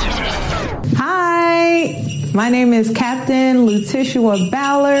 Hi, my name is Captain Letitia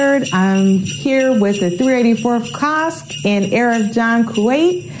Ballard. I'm here with the 384th COSC in Arab John,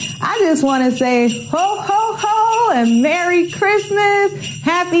 Kuwait. I just want to say ho, ho, ho, and Merry Christmas,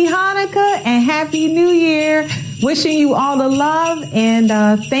 Happy Hanukkah, and Happy New Year. Wishing you all the love, and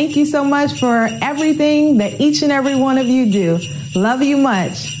thank you so much for everything that each and every one of you do. Love you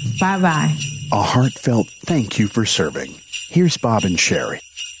much. Bye-bye. A heartfelt thank you for serving. Here's Bob and Sherry.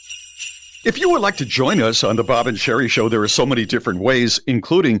 If you would like to join us on the Bob and Sherry Show, there are so many different ways,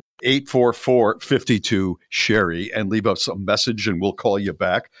 including 844-52-SHERRY, and leave us a message and we'll call you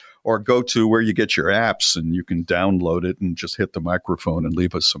back. Or go to where you get your apps and you can download it and just hit the microphone and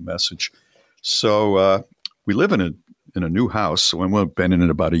leave us a message. So we live in a new house. So we've been in it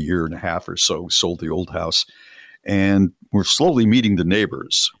about a year and a half or so. We sold the old house. And we're slowly meeting the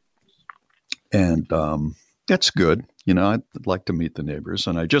neighbors. And that's good. You know, I'd like to meet the neighbors.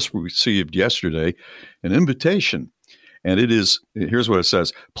 And I just received yesterday an invitation. And it is, here's what it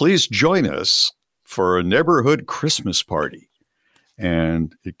says. Please join us for a neighborhood Christmas party.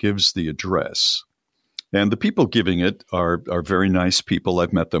 And it gives the address. And the people giving it are very nice people.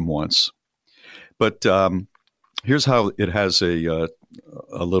 I've met them once. But here's how it has a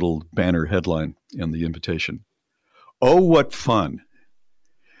little banner headline in the invitation. Oh, what fun.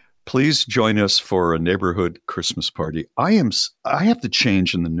 Please join us for a neighborhood Christmas party. I have to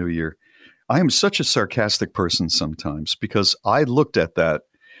change in the new year. I am such a sarcastic person sometimes because I looked at that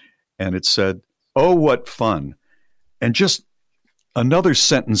and it said, oh, what fun. And just another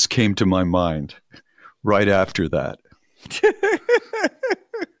sentence came to my mind right after that.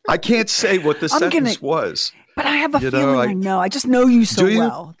 I can't say what the sentence was. But I have a feeling I know. I just know you so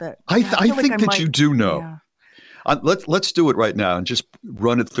well. That I think that you do know. Yeah. Let's do it right now and just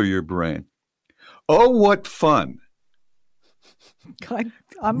run it through your brain. Oh, what fun. I'm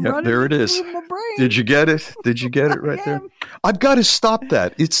running there it is. Through my brain. Did you get it? Did you get it right there? I've got to stop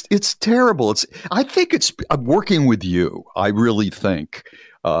that. It's terrible. I think I'm working with you. I really think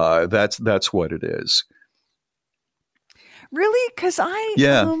that's what it is. Really? Because I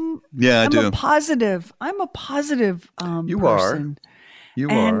I do. I'm a positive you person. You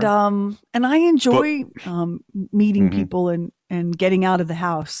are. And I enjoy meeting mm-hmm. people and getting out of the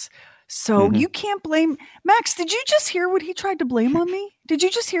house. So mm-hmm. you can't blame Max. Did you just hear what he tried to blame on me? Did you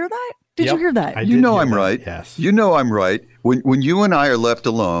just hear that? Did you hear that? You know I'm right. Yes. You know I'm right. When you and I are left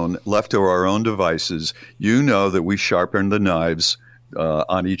alone, left to our own devices, you know that we sharpen the knives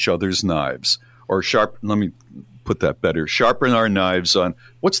on each other's knives. Or let me put that better. Sharpen our knives on,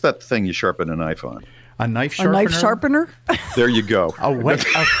 what's that thing you sharpen a knife on? A knife sharpener? A knife sharpener? There you go.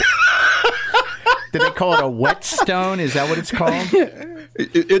 Did they call it a whetstone? Is that what it's called?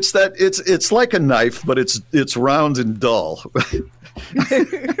 It's like a knife, but it's round and dull.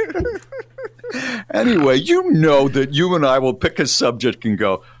 Anyway, you know that you and I will pick a subject and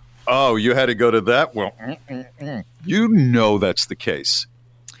go, oh, you had to go to that? Well, you know that's the case.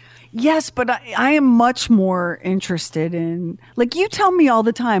 Yes, but I am much more interested in, like you tell me all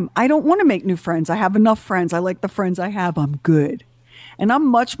the time, I don't want to make new friends. I have enough friends. I like the friends I have. I'm good. And I'm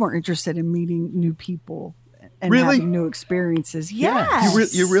much more interested in meeting new people and having new experiences. Yes. Yeah,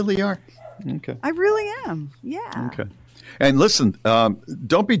 you really are. Okay. I really am. Yeah. Okay. And listen,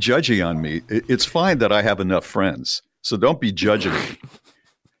 don't be judgy on me. It's fine that I have enough friends. So don't be judging me.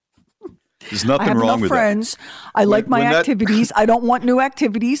 There's nothing wrong with friends. I like my activities. I don't want new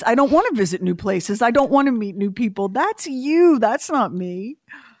activities. I don't want to visit new places. I don't want to meet new people. That's you. That's not me.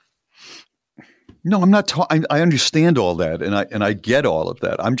 No, I'm not talking. I understand all that, and I get all of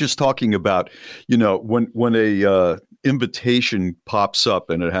that. I'm just talking about, when a invitation pops up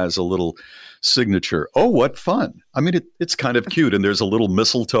and it has a little signature. Oh, what fun! I mean, it's kind of cute, and there's a little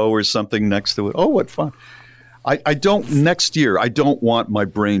mistletoe or something next to it. Oh, what fun! I don't. Next year, I don't want my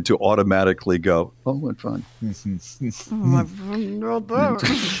brain to automatically go, oh, what fun!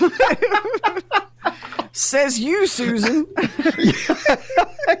 Says you, Susan.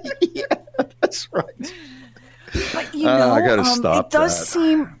 Yeah, that's right. But I got to stop.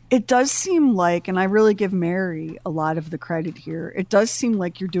 It does seem like, and I really give Mary a lot of the credit here. It does seem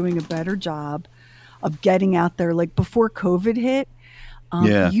like you're doing a better job of getting out there. Like before COVID hit,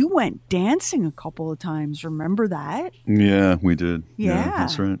 you went dancing a couple of times. Remember that? Yeah, we did. Yeah,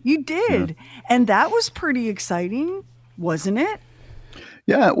 that's right. You did, and that was pretty exciting, wasn't it?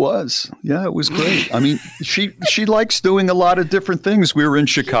 Yeah, it was. Yeah, it was great. I mean, she likes doing a lot of different things. We were in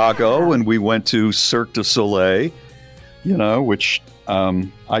Chicago and we went to Cirque du Soleil, which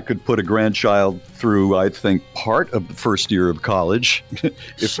I could put a grandchild through, I think, part of the first year of college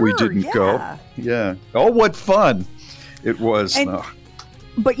if we didn't go. Yeah. Oh, what fun it was.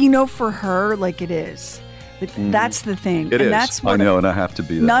 But, for her, like it is. That's the thing. It is. That's what I know, and I have to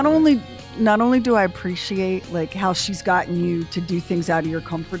be that Not only do I appreciate like how she's gotten you to do things out of your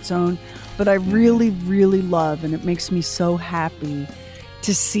comfort zone, but I really, really love, and it makes me so happy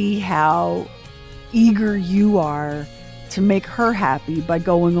to see how eager you are to make her happy by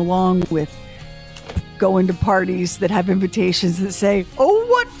going along with going to parties that have invitations that say, "Oh,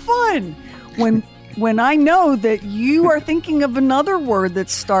 what fun!" When I know that you are thinking of another word that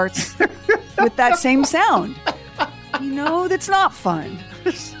starts with that same sound. That's not fun.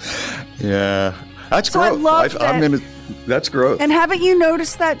 Yeah, that's So I growth. love that. That's growth. And haven't you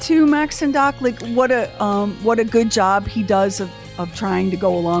noticed that too, Max and Doc? Like what a good job he does of trying to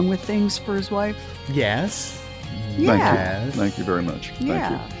go along with things for his wife. Yes. Thank you very much.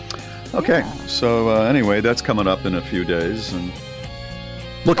 Yeah. Thank you. Okay, so anyway, that's coming up in a few days, and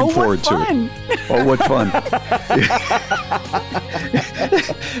looking forward to it. Oh, what fun.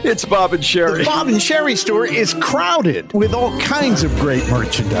 It's Bob and Sherry. The Bob and Sherry store is crowded with all kinds of great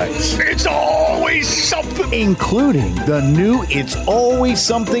merchandise. It's always something. Including the new It's Always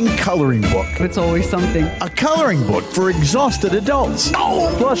Something coloring book. It's always something. A coloring book for exhausted adults.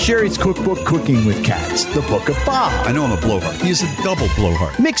 Oh. Plus Sherry's cookbook, Cooking with Cats. The Book of Bob. I know I'm a blowhard. He's a double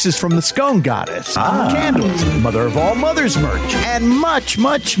blowhard. Mixes from the Scone Goddess. Candles. Mother of all mothers merch. And much,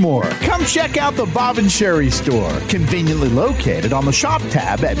 much more. Come check out the Bob and Sherry store. Conveniently located on the shop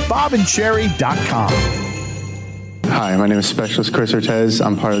tab at bobandsherry.com. Hi, my name is Specialist Chris Ortez.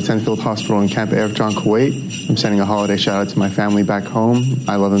 I'm part of the Tenfield Hospital in Camp Arif John, Kuwait. I'm sending a holiday shout out to my family back home.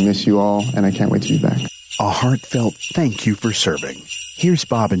 I love and miss you all, and I can't wait to be back. A heartfelt thank you for serving. Here's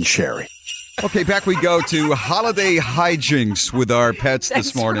Bob and Sherry. Okay, back we go to holiday hijinks with our pets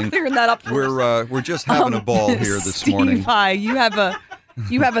this morning. For clearing that up for us. We're just having a ball here this Steve, morning. Hi, you have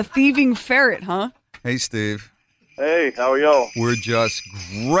a thieving ferret, huh? Hey, Steve. Hey, how are y'all? We're just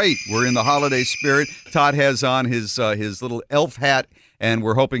great. We're in the holiday spirit. Todd has on his little elf hat, and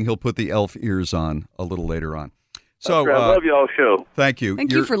we're hoping he'll put the elf ears on a little later on. So I love y'all's show. Thank you.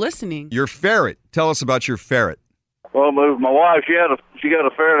 Thank you for listening. Your ferret. Tell us about your ferret. Well, my wife, she got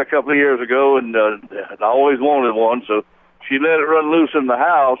a ferret a couple of years ago, and I always wanted one, so she let it run loose in the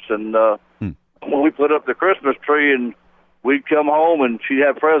house. And when we put up the Christmas tree, and we'd come home, and she'd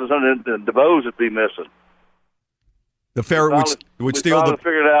have presents under it, and the bows would be missing. The ferret would steal We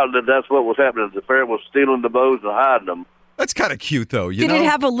figured out that that's what was happening. The ferret was stealing the bows and hiding them. That's kind of cute, though. Did it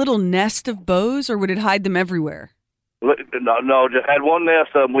have a little nest of bows, or would it hide them everywhere? No, just had one nest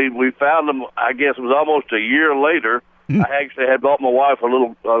of them. We found them, I guess it was almost a year later. I actually had bought my wife a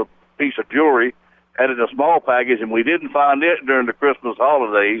little piece of jewelry, had it in a small package, and we didn't find it during the Christmas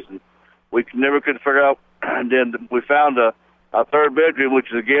holidays. And we never could figure out. And then we found a third bedroom, which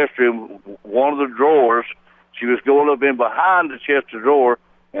is a guest room, one of the drawers. She was going up in behind the chest of drawer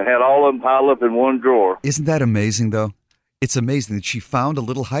and had all of them piled up in one drawer. Isn't that amazing, though? It's amazing that she found a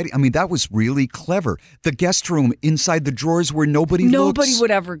little hiding. I mean, that was really clever. The guest room inside the drawers where nobody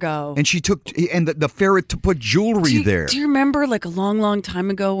would ever go. And she took, and the ferret to put jewelry there. Do you remember, like a long, long time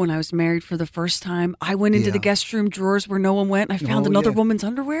ago when I was married for the first time, I went into the guest room drawers where no one went, and I found another woman's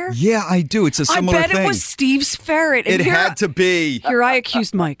underwear? Yeah, I do. It's a similar thing. I bet it was Steve's ferret. And it had to be. Here I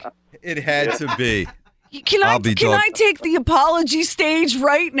accused Mike. It had to be. Can I take the apology stage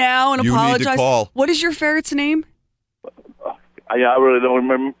right now and apologize? You need to call. What is your ferret's name? I really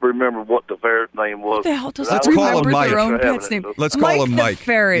don't remember what the ferret's name was. What the hell does Let's it call remember him Mike. their own pet's name? Let's call him Mike. The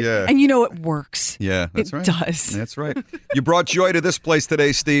ferret. Yeah. And you know it works. Yeah, that's right. It does. That's right. You brought joy to this place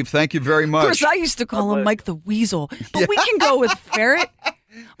today, Steve. Thank you very much. Of course, I used to call him Mike the Weasel. But we can go with ferret.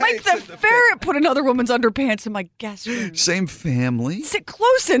 Mike the ferret put another woman's underpants in my guest room. Same family. Sit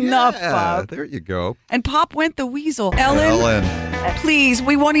close enough, Bob. There you go. And Pop went the weasel. Ellen, please,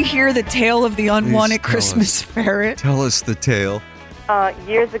 we want to hear the tale of the unwanted Christmas ferret. Tell us the tale.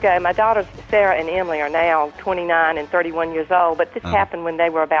 Years ago, my daughters Sarah and Emily are now 29 and 31 years old, but this happened when they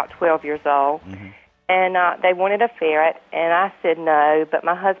were about 12 years old. Mm-hmm. And they wanted a ferret, and I said no, but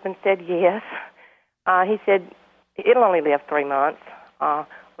my husband said yes. He said, it'll only live 3 months.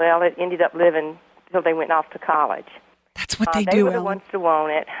 Well, it ended up living until they went off to college. That's what they do, They were the ones to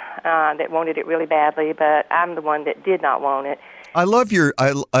want it, that wanted it really badly, but I'm the one that did not want it. I love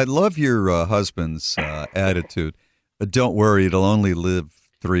your husband's attitude. Don't worry, it'll only live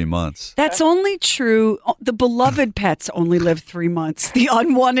 3 months. That's only true. The beloved pets only live 3 months. The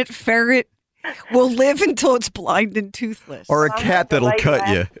unwanted ferret will live until it's blind and toothless. Or a cat that'll cut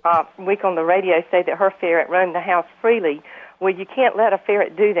you. Week on the radio say that her ferret roamed the house freely. Well, you can't let a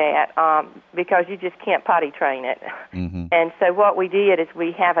ferret do that because you just can't potty train it. Mm-hmm. And so what we did is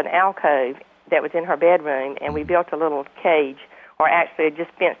we have an alcove that was in her bedroom, and we built a little cage, or actually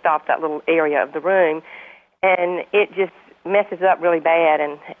just fenced off that little area of the room. And it just messes up really bad.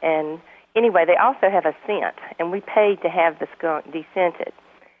 And anyway, they also have a scent, and we paid to have the skunk descented.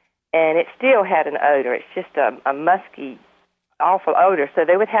 And it still had an odor. It's just a musky awful odor, so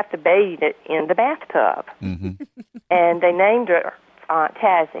they would have to bathe it in the bathtub. Mm-hmm. And they named her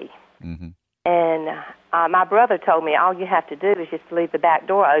Tazzy. Mm-hmm. And my brother told me all you have to do is just leave the back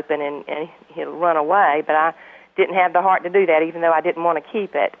door open and he'll run away, but I didn't have the heart to do that, even though I didn't want to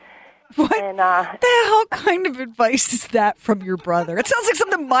keep it. What and, the hell kind of advice is that from your brother? It sounds like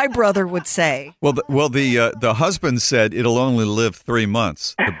something my brother would say. Well, the husband said it'll only live 3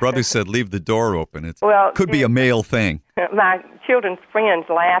 months. The brother said leave the door open. It could be a male thing. My children's friends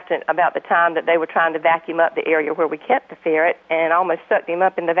laughed about the time that they were trying to vacuum up the area where we kept the ferret and almost sucked him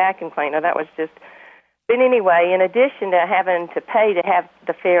up in the vacuum cleaner. That was just... But anyway, in addition to having to pay to have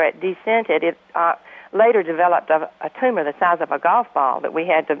the ferret descented, it later developed a tumor the size of a golf ball that we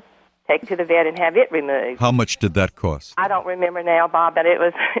had to take to the vet and have it removed. How much did that cost? I don't remember now, Bob, but it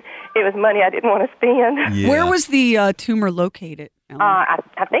was money I didn't want to spend. Yeah. Where was the tumor located? I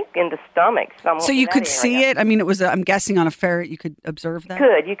think in the stomach somewhere. So you could see it? I mean, it was. I'm guessing on a ferret you could observe that?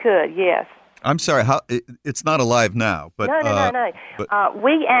 You could, yes. I'm sorry, it's not alive now. But No.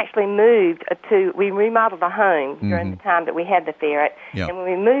 We actually moved we remodeled a home during the time that we had the ferret. Yeah. And when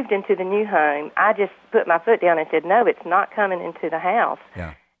we moved into the new home, I just put my foot down and said, no, it's not coming into the house.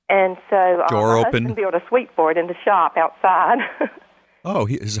 Yeah. And so Door my open. husband built a suite for it in the shop outside. Oh,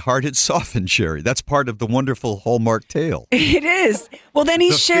 his heart had softened, Sherry. That's part of the wonderful Hallmark tale. It is. Well, then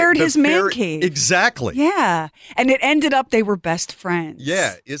he shared his man cave. Exactly. Yeah. And it ended up they were best friends.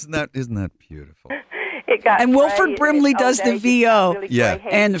 Yeah. Isn't that beautiful? And Wilford Brimley does the VO. Really yeah.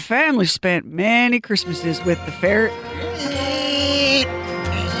 And the family spent many Christmases with the ferret.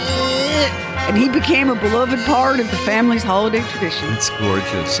 And he became a beloved part of the family's holiday tradition. It's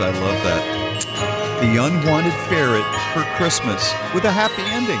gorgeous. I love that. The unwanted ferret for Christmas with a happy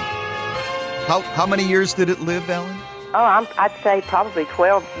ending. How many years did it live, Ellen? Oh, I'd say probably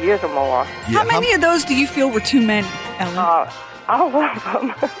 12 years or more. Yeah. How many of those do you feel were too many, Ellen? All of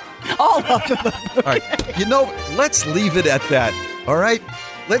them. All of them. All right. Let's leave it at that. All right?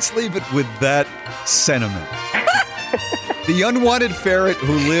 Let's leave it with that sentiment. The unwanted ferret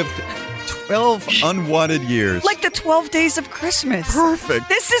who lived 12 unwanted years. Like the 12 days of Christmas. Perfect.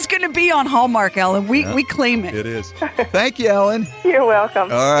 This is going to be on Hallmark, Ellen. We claim it. It is. Thank you, Ellen. You're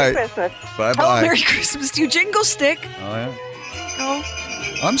welcome. All right. Merry Christmas. Bye-bye. Oh, Merry Christmas to you. Jingle stick. Oh, yeah. Oh.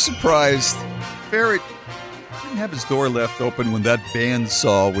 I'm surprised Ferret didn't have his door left open when that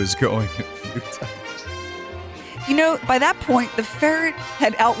bandsaw was going a few times. You know, by that point, the ferret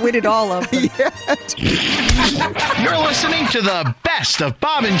had outwitted all of them. You're listening to the best of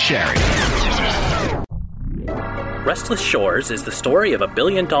Bob and Sherry. Restless Shores is the story of a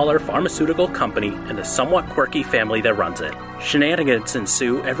billion-dollar pharmaceutical company and the somewhat quirky family that runs it. Shenanigans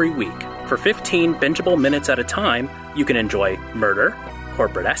ensue every week. For 15 bingeable minutes at a time, you can enjoy murder,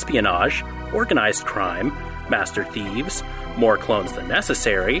 corporate espionage, organized crime, master thieves, more clones than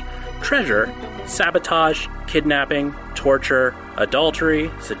necessary, treasure, sabotage, kidnapping, torture,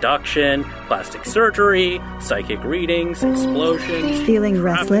 adultery, seduction, plastic surgery, psychic readings, explosions. Feeling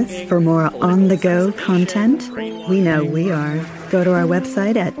restless for more on-the-go content? We know we are. Go to our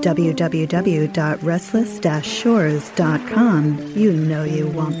website at www.restless-shores.com. You know you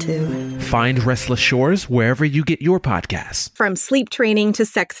want to. Find Restless Shores wherever you get your podcasts. From sleep training to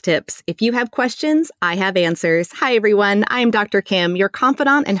sex tips, if you have questions, I have answers. Hi, everyone. I'm Dr. Kim, your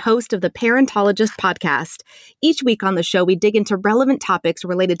confidant and host of the Parentologist podcast. Each week on the show, we dig into relevant topics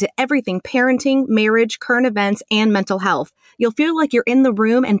related to everything parenting, marriage, current events, and mental health. You'll feel like you're in the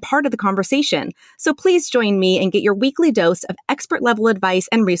room and part of the conversation. So please join me and get your weekly dose of expert-level advice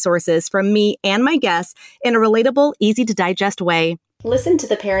and resources from me and my guests in a relatable, easy-to-digest way. Listen to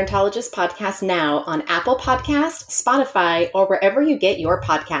the Parentologist podcast now on Apple Podcasts, Spotify, or wherever you get your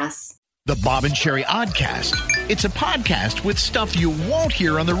podcasts. The Bob and Sherry Oddcast. It's a podcast with stuff you won't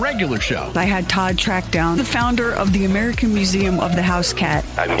hear on the regular show. I had Todd track down the founder of the American Museum of the House Cat.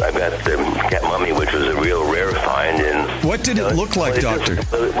 I've got the cat mummy, which was a real rare find. And what did it look like, Doctor?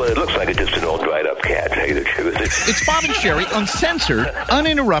 Well, it looks like just an old dried-up cat, to tell you the truth. It's Bob and Sherry, uncensored,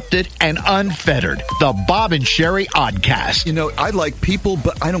 uninterrupted, and unfettered. The Bob and Sherry Oddcast. You know, I like people,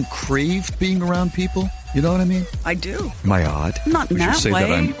 but I don't crave being around people. You know what I mean? I do. Am I odd? Not in that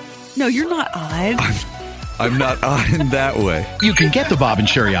way. No, you're not odd. I'm not odd in that way. You can get the Bob and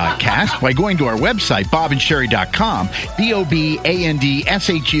Sherry Oddcast by going to our website, bobandsherry.com,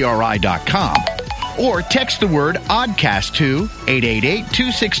 BOBANDSHERI.com, or text the word Oddcast to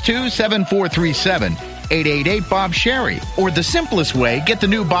 888-262-7437, 888-BOB-SHERRY, or the simplest way, get the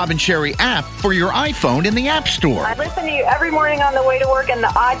new Bob and Sherry app for your iPhone in the App Store. I listen to you every morning on the way to work and the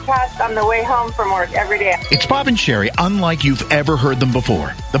Oddcast on the way home from work every day. It's Bob and Sherry unlike you've ever heard them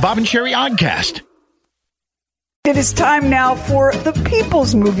before. The Bob and Sherry Oddcast. It is time now for the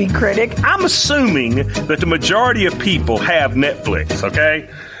People's Movie Critic. I'm assuming that the majority of people have Netflix, okay?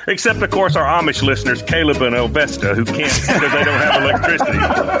 Except, of course, our Amish listeners, Caleb and Elvesta, who can't because they don't have electricity.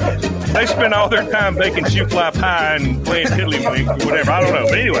 They spend all their time baking shoe fly pie and playing tiddlywinks or whatever. I don't know.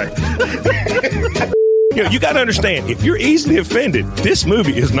 But anyway. You got to understand, if you're easily offended, this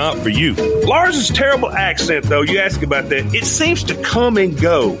movie is not for you. Lars's terrible accent, though, you ask about that, it seems to come and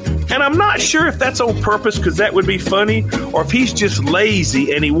go. And I'm not sure if that's on purpose because that would be funny, or if he's just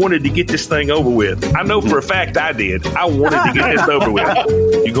lazy and he wanted to get this thing over with. I know for a fact I did. I wanted to get this over with.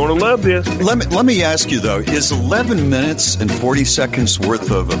 You're going to love this. Let me ask you, though, is 11 minutes and 40 seconds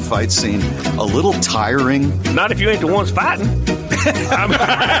worth of a fight scene a little tiring? Not if you ain't the ones fighting.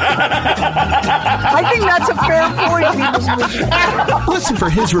 I think that's a fair point. Listen for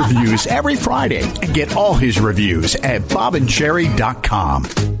his reviews every Friday and get all his reviews at bobandcherry.com.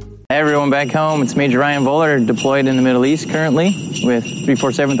 Hey everyone back home, it's Major Ryan Voller, deployed in the Middle East currently with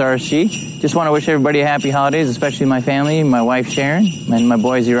 347th RSG. Just want to wish everybody a happy holidays, especially my family, my wife Sharon, and my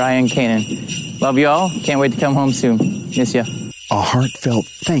boys Uriah and Kanan. Love you all. Can't wait to come home soon. Miss ya. A heartfelt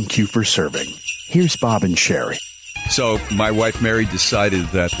thank you for serving. Here's Bob and Sherry. So my wife Mary decided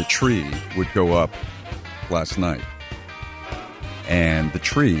that the tree would go up last night. And the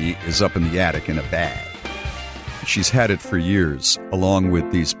tree is up in the attic in a bag. She's had it for years, along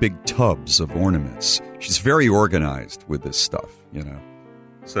with these big tubs of ornaments. She's very organized with this stuff, you know.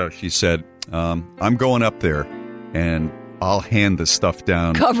 So she said, I'm going up there, and I'll hand the stuff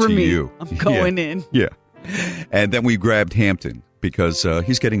down Cover to me. you. I'm going in. Yeah. And then we grabbed Hampton, because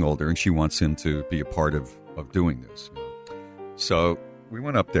he's getting older, and she wants him to be a part of doing this. So we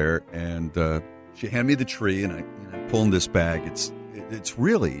went up there, and she handed me the tree, and I'm pulling this bag. It's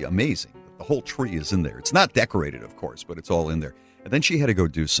really amazing. The whole tree is in there. It's not decorated, of course, but it's all in there. And then she had to go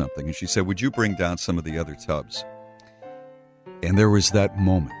do something, and she said, would you bring down some of the other tubs? And there was that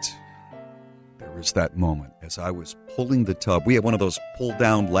moment. As I was pulling the tub. We had one of those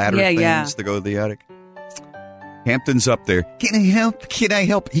pull-down ladder things to go to the attic. Hampton's up there. Can I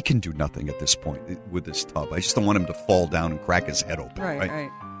help? He can do nothing at this point with this tub. I just don't want him to fall down and crack his head open.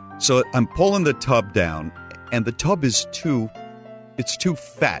 Right. So I'm pulling the tub down, and the tub is too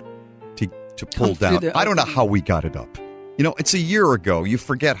fat to pull down. I don't know how we got it up. You know, it's a year ago. You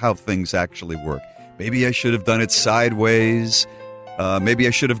forget how things actually work. Maybe I should have done it sideways. Maybe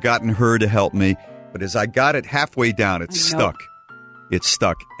I should have gotten her to help me. But as I got it halfway down, it's stuck. It's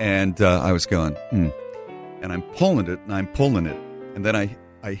stuck. And I was going, And I'm pulling it, and then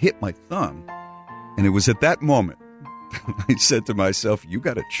I hit my thumb. And it was at that moment I said to myself, you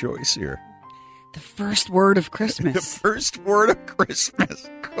got a choice here. The first word of Christmas. The first word of Christmas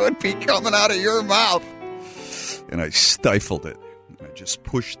could be coming out of your mouth. And I stifled it. I just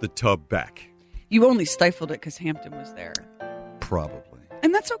pushed the tub back. You only stifled it because Hampton was there. Probably.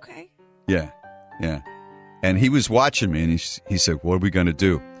 And that's okay. Yeah. And he was watching me, and he said, what are we going to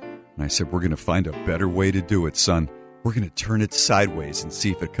do? And I said, we're going to find a better way to do it, son. We're going to turn it sideways and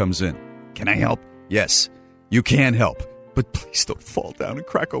see if it comes in. Can I help? Yes, you can help. But please don't fall down and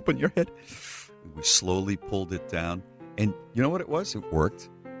crack open your head. We slowly pulled it down. And you know what it was? It worked.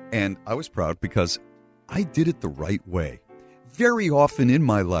 And I was proud because I did it the right way. Very often in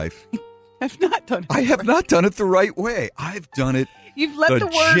my life, I have not done it the right way. I've done it You've let the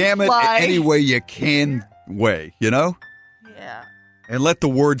word jam fly. it any way you can way, you know? Yeah. And let the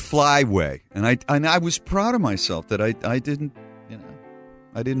word fly way. And I was proud of myself that I didn't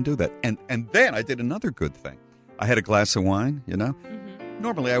do that. And then I did another good thing. I had a glass of wine, you know? Mm-hmm.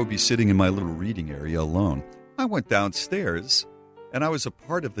 Normally I would be sitting in my little reading area alone. I went downstairs, and I was a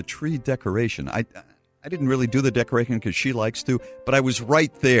part of the tree decoration. I didn't really do the decoration because she likes to, but I was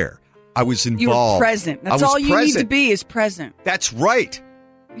right there. I was involved. You were present. That's all you need to be is present. That's right.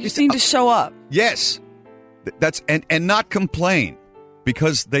 You just need to show up. Yes. That's and not complain,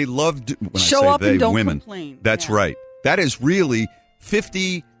 because they love when show I say up they, and don't women. complain. That's right. That is really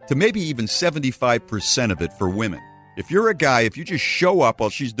 50 to maybe even 75% of it for women. If you're a guy, if you just show up while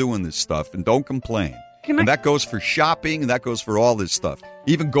she's doing this stuff and don't complain, and that goes for shopping, and that goes for all this stuff,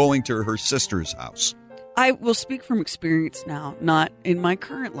 even going to her sister's house. I will speak from experience now, not in my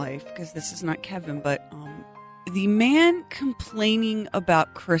current life, because this is not Kevin, but the man complaining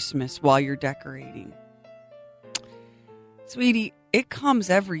about Christmas while you're decorating. Sweetie, it comes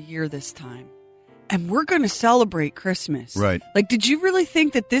every year this time, and we're going to celebrate Christmas. Right. Like, did you really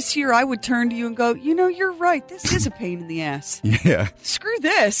think that this year I would turn to you and go, you know, you're right, this is a pain in the ass. Yeah. Screw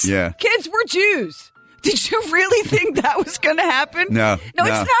this. Yeah. Kids, we're Jews. Did you really think that was going to happen? No, it's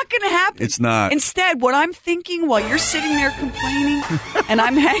not going to happen. It's not. Instead, what I'm thinking while you're sitting there complaining and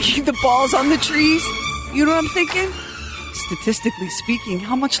I'm hanging the balls on the trees, You know what I'm thinking? Statistically speaking,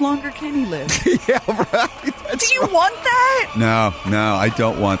 how much longer can he live? Yeah, right. Do you want that? No, I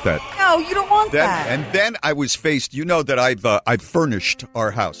don't want that. No, you don't want that. And then I was faced. You know that I've furnished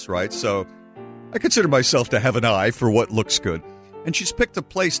our house, right? So I consider myself to have an eye for what looks good. And she's picked a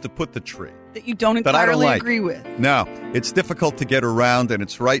place to put the tree that you don't that I don't entirely like. agree with. No, it's difficult to get around, and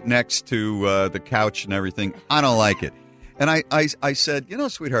it's right next to the couch and everything. I don't like it. And I said,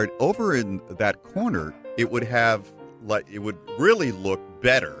 sweetheart, over in that corner, it would really look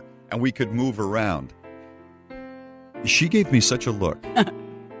better, and we could move around. She gave me such a look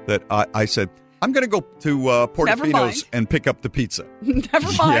that I said, I'm going to go to Portofino's and pick up the pizza.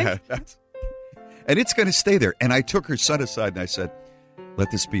 Never mind. Yeah, and it's going to stay there. And I took her son aside and I said, let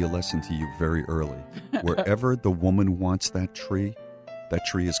this be a lesson to you very early. Wherever the woman wants that tree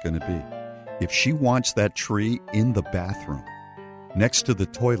is going to be. If she wants that tree in the bathroom, next to the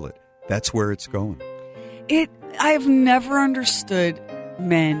toilet, that's where it's going. I have never understood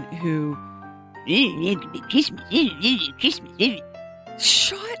men who...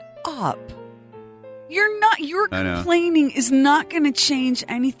 Shut up. Your complaining is not going to change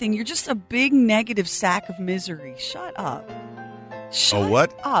anything. You're just a big negative sack of misery. Shut up. Shut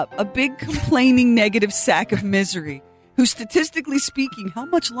what? up. A big complaining negative sack of misery who, statistically speaking, how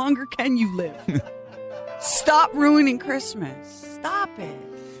much longer can you live? Stop ruining Christmas. Stop it.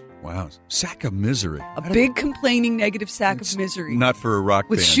 Wow. Sack of misery. A big complaining negative sack of misery. Not for a rock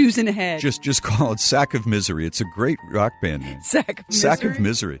with band. With shoes in a head. Just call it Sack of Misery. It's a great rock band name. Sack of Misery. Sack of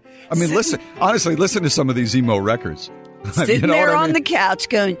Misery. I mean, listen to some of these emo records. Sitting there on the couch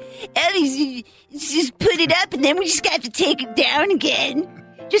going, just put it up and then we just got to take it down again.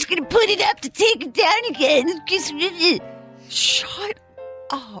 Just going to put it up to take it down again. Shut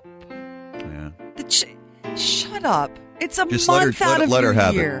up. Yeah. Shut up. It's a just month out of your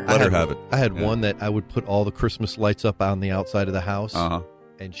year. Let her have it. I had one that I would put all the Christmas lights up on the outside of the house,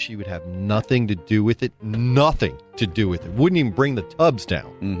 and she would have nothing to do with it. Nothing to do with it. Wouldn't even bring the tubs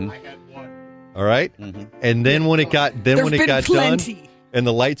down. Mm-hmm. I had one. All right? Mm-hmm. And then when it got done, and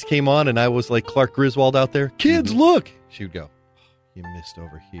the lights came on, and I was like Clark Griswold out there, kids, look. She would go, you missed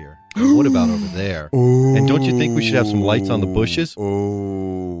over here. And what about over there? And don't you think we should have some lights on the bushes?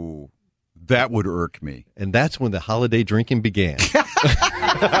 Oh. That would irk me. And that's when the holiday drinking began.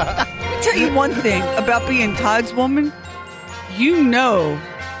 Let me tell you one thing about being Todd's woman. You know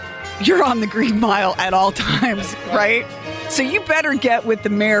you're on the Green Mile at all times, right? So you better get with the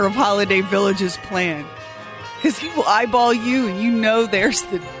mayor of Holiday Village's plan. Because he will eyeball you, and you know there's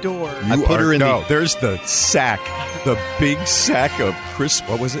the door. There's the sack. The big sack of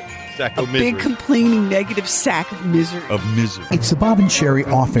what was it? Sack of misery. Big complaining negative sack of misery. It's the Bob and Sherry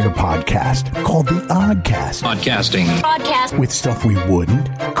off-air podcast called The Oddcast. Podcast. With stuff we wouldn't,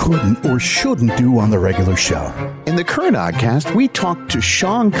 couldn't, or shouldn't do on the regular show. In the current Oddcast, we talked to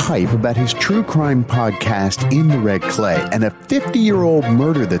Sean Kipe about his true crime podcast, In the Red Clay, and a 50-year-old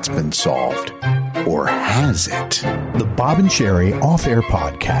murder that's been solved. Or has it? The Bob and Sherry off-air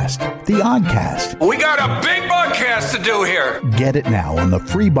podcast, The Oddcast. We got a big podcast to do here. Get it now on the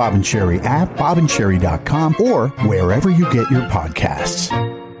free Bob and Sherry app, bobandsherry.com, or wherever you get your podcasts.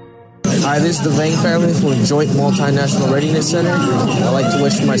 Hi, this is the Vane family from Joint Multinational Readiness Center. I'd like to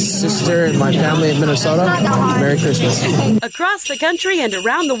wish my sister and my family in Minnesota Merry Christmas. Across the country and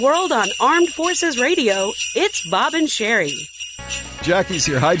around the world on Armed Forces Radio, it's Bob and Sherry. Jackie's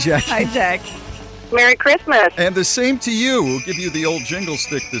here. Hi, Jackie. Hi, Jack. Merry Christmas. And the same to you. We'll give you the old jingle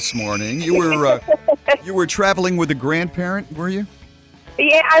stick this morning. You were traveling with a grandparent, were you?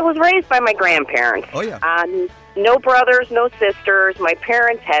 Yeah, I was raised by my grandparents. Oh, yeah. No brothers, no sisters. My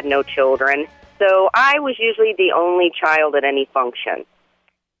parents had no children. So I was usually the only child at any function.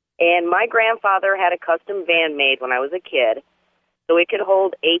 And my grandfather had a custom van made when I was a kid. So it could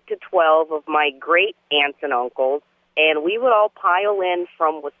hold 8 to 12 of my great aunts and uncles. And we would all pile in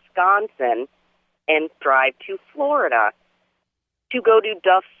from Wisconsin and drive to Florida to go to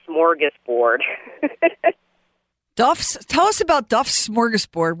Duff's Smorgasbord. Tell us about Duff's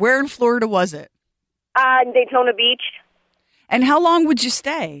Smorgasbord. Where in Florida was it? Daytona Beach. And how long would you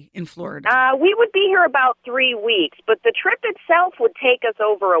stay in Florida? We would be here about 3 weeks, but the trip itself would take us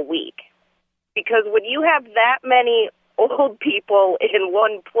over a week. Because when you have that many old people in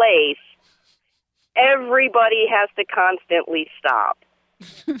one place, everybody has to constantly stop.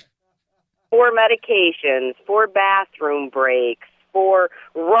 For medications, for bathroom breaks, for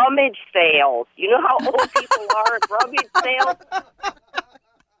rummage sales. You know how old people are at rummage sales?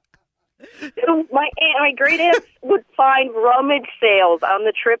 My great aunts would find rummage sales on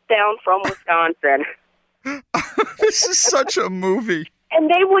the trip down from Wisconsin. This is such a movie. And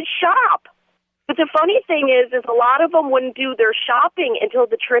they would shop. But the funny thing is a lot of them wouldn't do their shopping until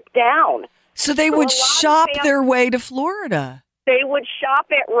the trip down. So they would shop their way to Florida. They would shop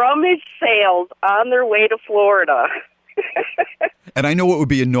at rummage sales on their way to Florida. And I know what would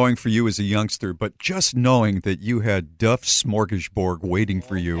be annoying for you as a youngster, but just knowing that you had Duff's Smorgasbord waiting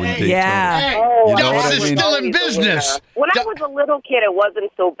for you in Daytona. Yeah. You know Duff's is still in business. When I was a little kid, it wasn't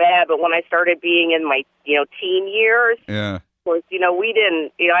so bad, but when I started being in my, teen years, yeah. Of course, we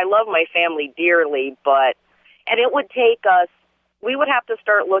didn't, I love my family dearly, and it would take us, we would have to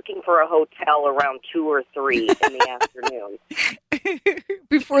start looking for a hotel around 2 or 3 in the afternoon.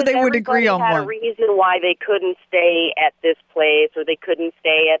 Before they would agree on had one. a reason why they couldn't stay at this place or they couldn't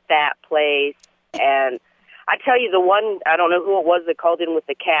stay at that place. And I tell you, the one, I don't know who it was that called in with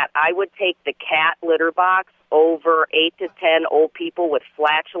the cat, I would take the cat litter box over 8 to 10 old people with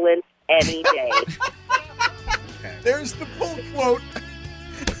flatulence any day. There's the full quote.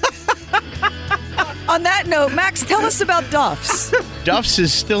 On that note, Max, tell us about Duff's. Duff's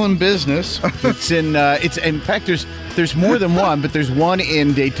is still in business. It's in fact there's more than one, but there's one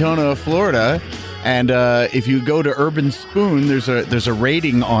in Daytona, Florida, and if you go to Urban Spoon, there's a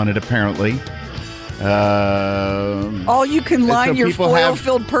rating on it apparently. All you can line your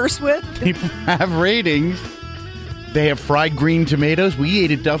foil-filled purse with? People have ratings. They have fried green tomatoes. We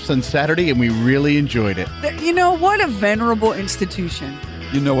ate at Duff's on Saturday, and we really enjoyed it. You know, what a venerable institution.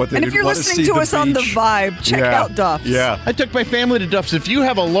 You know what? And if you're listening to us on The Vibe, check out Duff's. Yeah. I took my family to Duff's. If you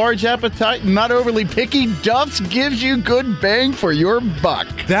have a large appetite and not overly picky, Duff's gives you good bang for your buck.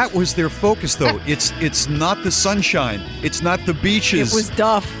 That was their focus, though. It's not the sunshine. It's not the beaches. It was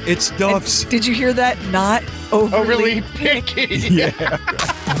Duff. It's Duff's. And did you hear that? Not overly picky. Yeah.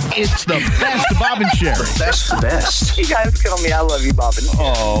 It's the best Bob and Sherry. The best. You guys kill me. I love you, Bob and Sherry.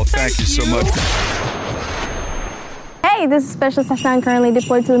 Oh, thank you so much. Hey, this is Special Sassan, currently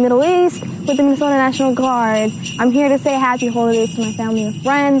deployed to the Middle East with the Minnesota National Guard. I'm here to say happy holidays to my family and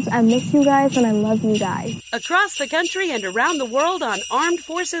friends. I miss you guys and I love you guys. Across the country and around the world on Armed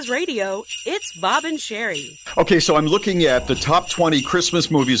Forces Radio, it's Bob and Sherry. Okay, so I'm looking at the top 20 Christmas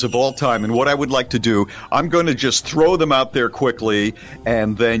movies of all time, and what I would like to do, I'm going to just throw them out there quickly,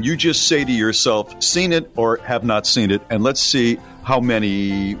 and then you just say to yourself, seen it or have not seen it, and let's see how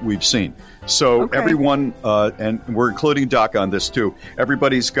many we've seen. So everyone, and we're including Doc on this too,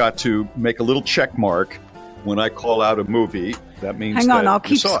 everybody's got to make a little check mark when I call out a movie. That means Hang on, I'll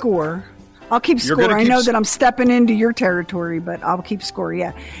keep score. I'll keep score. I know that I'm stepping into your territory, but I'll keep score,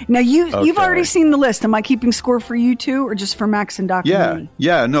 yeah. Now, you've already seen the list. Am I keeping score for you too, or just for Max and Doc and me?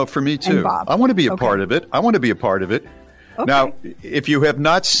 Yeah, no, for me too. And Bob. I want to be a part of it. Okay. Now, if you have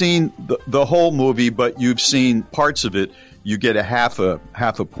not seen the whole movie, but you've seen parts of it, you get a half a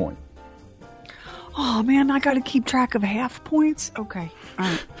point. Oh, man, I got to keep track of half points? Okay, all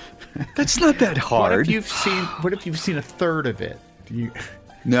right. That's not that hard. What if you've seen a third of it?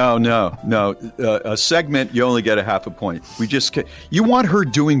 No. A segment, you only get a half a point. You want her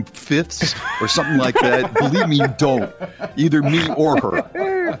doing fifths or something like that? Believe me, you don't. Either me or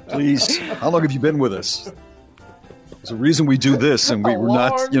her. Please. How long have you been with us? There's a reason we do this, and we're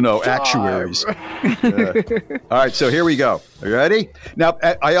not, actuaries. All right, so here we go. Are you ready? Now,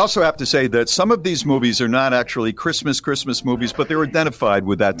 I also have to say that some of these movies are not actually Christmas movies, but they're identified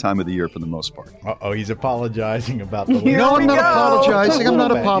with that time of the year for the most part. Uh-oh, he's apologizing about the... No, I'm not apologizing. I'm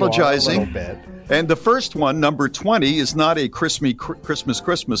not apologizing. A little bit. And the first one, number 20, is not a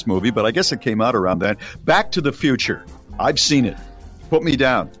Christmas movie, but I guess it came out around then. Back to the Future. I've seen it. Put me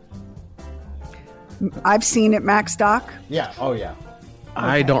down. I've seen it, Max. Doc? Yeah. Oh, yeah.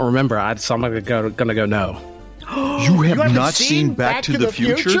 I don't remember. So I'm going to go no. You have not seen Back to the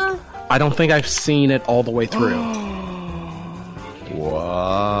Future? I don't think I've seen it all the way through.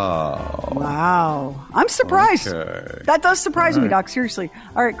 Wow. I'm surprised. Okay. That does surprise me, Doc. Seriously.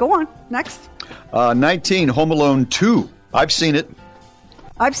 All right, go on. Next. 19, Home Alone 2. I've seen it.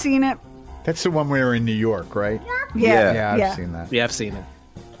 I've seen it. That's the one where we're in New York, right? Yeah. I've seen that. Yeah, I've seen it.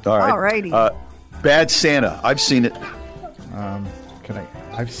 All right. Alrighty. Bad Santa. I've seen it.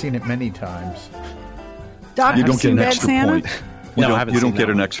 I've seen it many times. Doc, you don't get an extra Santa? point. You don't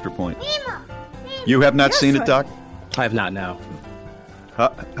get an extra point. You have not seen it, Doc? I have not, no.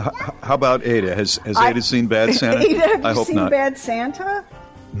 How about Ada? Has Ada seen Bad Santa? Ada, have I you hope seen not. Bad Santa?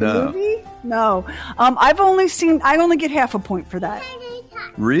 No. Movie? No. I only get half a point for that.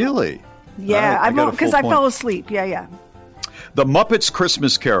 Really? Yeah, because I fell asleep. Yeah. The Muppets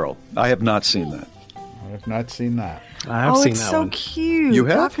Christmas Carol. I have not seen that. I have not seen that. I have seen it's that so one. cute. You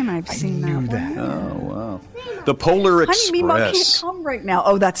have? Doc and I've seen that. Oh, wow. The Polar Express. Honey, Mimo can't come right now.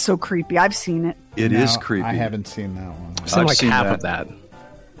 Oh, that's so creepy. I've seen it. It is creepy. I haven't seen that one. I've seen half of that.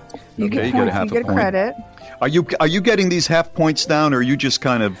 You get a credit. Are you getting these half points down, or are you just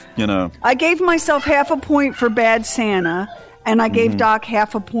kind of, I gave myself half a point for Bad Santa, and I gave Doc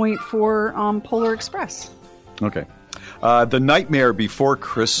half a point for Polar Express. Okay. The Nightmare Before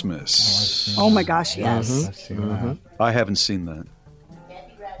Christmas. Oh my gosh, yes. I haven't seen that.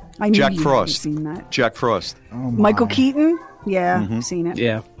 I knew Jack you Frost. hadn't seen that. Jack Frost. Michael Keaton? Yeah, I've seen it.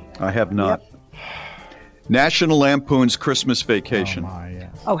 Yeah. I have not. National Lampoon's Christmas Vacation.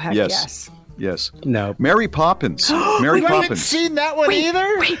 Oh, heck yes. Yes. No. Mary Poppins. Mary You haven't Poppins. seen that one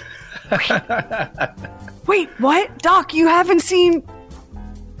either? Wait, what? Doc, you haven't seen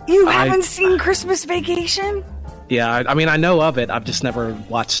Christmas Vacation? Yeah, I mean, I know of it. I've just never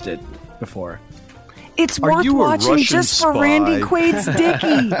watched it before. It's Are worth you a watching Russian just for spy? Randy Quaid's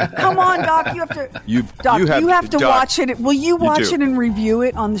Dickie. Come on, Doc, you have to. You have to Doc, watch it. Will you watch do. it and review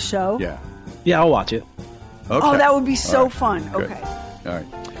it on the show? Yeah, I'll watch it. Okay. Oh, that would be so All right. fun. Good. Okay. All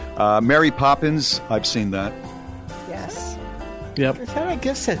right. Mary Poppins. I've seen that. Yes. Yep. I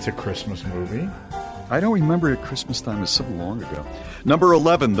guess that's a Christmas movie. I don't remember at Christmas time. It's so long ago. Number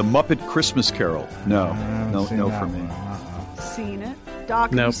 11, The Muppet Christmas Carol. No for me. Seen it.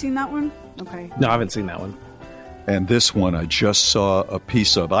 Doc, have you seen that one? Okay. No, I haven't seen that one. And this one I just saw a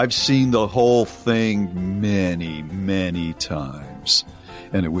piece of. I've seen the whole thing many, many times.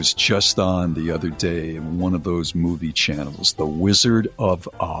 And it was just on the other day in one of those movie channels, The Wizard of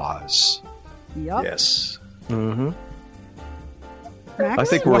Oz. Yep. Yes. Mm-hmm. I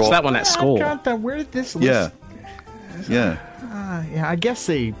think we're watched all... that one at school. Where did this Yeah. list? Yeah. Yeah, I guess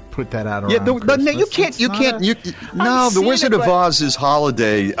they put that out around Yeah, but no, you Christmas. can't. The Wizard of Oz is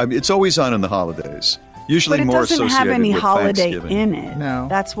holiday. I mean, it's always on in the holidays. Usually But it more doesn't associated have any with holiday Thanksgiving. in it. No.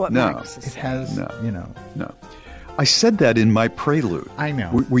 That's what No. Max is It has, No. I said that in my prelude. I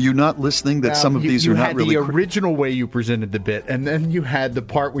know. Were you not listening that some of these are not really... You had the original way you presented the bit, and then you had the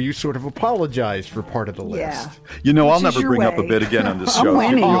part where you sort of apologized for part of the list. Yeah. I'll Which is never your bring up a way. bit again on this I'm show. You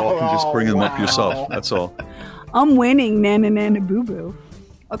winning. all can just bring them up yourself. That's all. I'm winning, Nana Nana Boo Boo.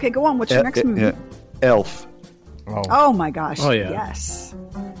 Okay, go on. What's your next movie? Elf. Oh my gosh. Oh, yeah. Yes.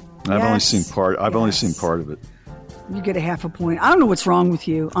 I've only Yes. seen part. I've only seen part of it. You get a half a point. I don't know what's wrong with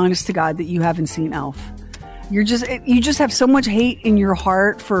you, honest to God, that you haven't seen Elf. You just have so much hate in your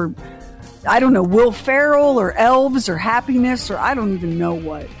heart for, I don't know, Will Ferrell or elves or happiness or I don't even know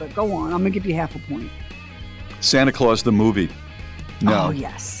what. But go on. I'm going to give you half a point. Santa Claus the movie. No. Oh,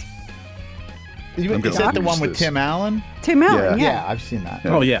 yes. Is that the one with Tim Allen? Tim Allen, yeah. Yeah, I've seen that.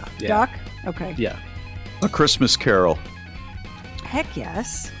 Yeah. Oh, yeah. Doc? Okay. Yeah. A Christmas Carol. Heck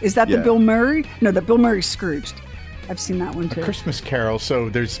yes. Is that the Yeah. Bill Murray? No, the Bill Murray Scrooged. I've seen that one too. A Christmas Carol. So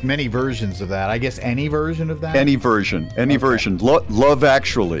there's many versions of that. I guess any version of that? Any version. Love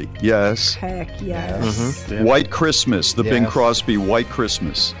Actually. Yes. Heck yes. Mm-hmm. White Christmas. The Bing Yes. Crosby White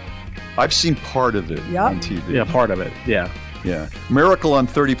Christmas. I've seen part of it on TV. Yeah, part of it. Yeah. Yeah. Miracle on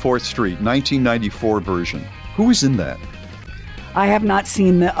 34th Street, 1994 version. Who was in that? I have not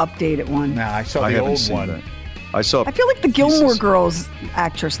seen the updated one. No, I saw I the haven't old seen one. that. I saw. I feel like the Gilmore Girls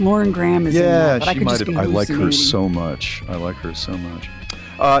actress, Lauren Graham, is in Yeah, that, but I she could might just have. be I like her hallucinating. so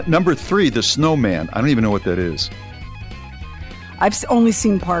much. Number 3, The Snowman. I don't even know what that is. I've only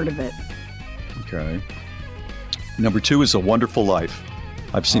seen part of it. Okay. Number 2 is A Wonderful Life.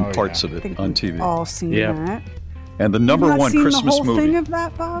 I've seen Oh, parts yeah. of I it think on we've TV. all seen Yeah. that. And the You've number not 1 seen Christmas the whole movie. thing of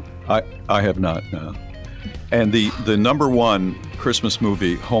that, Bob? I have not. No. And the number 1 Christmas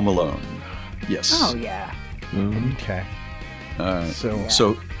movie, Home Alone. Yes. Oh yeah. Okay. All right.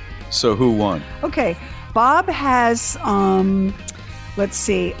 So who won? Okay. Bob has let's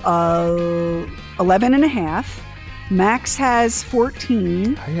see, 11 and a half. Max has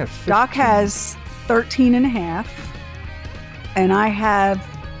 14. I have 15. Doc has 13 and a half. And I have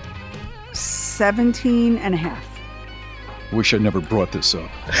 17 and a half. Wish I never brought this up.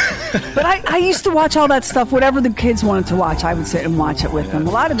 But I used to watch all that stuff. Whatever the kids wanted to watch, I would sit and watch it with them.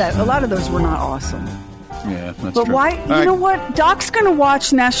 A lot of those were not awesome. Yeah, that's But true. why? All You right. know what? Doc's going to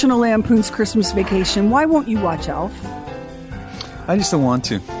watch National Lampoon's Christmas Vacation. Why won't you watch Elf? I just don't want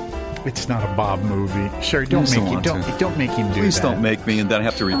to. It's not a Bob movie. Sure, don't Please make don't him. want to. Don't make him do Please that. don't make me, and then I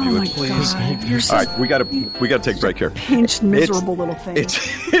have to review Oh it. my God, you're so All right, we got to take a break here. pinched, miserable little thing.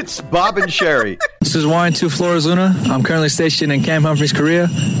 It's Bob and Sherry. This is Warren 2 Flores Luna. I'm currently stationed in Camp Humphreys, Korea.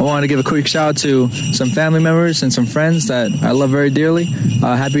 I wanted to give a quick shout out to some family members and some friends that I love very dearly.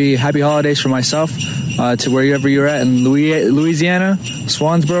 Happy holidays for myself, to wherever you're at in Louisiana,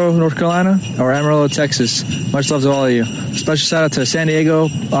 Swansboro, North Carolina, or Amarillo, Texas. Much love to all of you. Special shout out to San Diego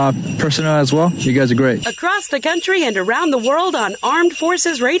personnel as well. You guys are great. Across the country and around the world on Armed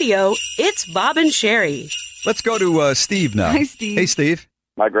Forces Radio, it's Bob and Sherry. Let's go to Steve now. Hi, Steve. Hey, Steve.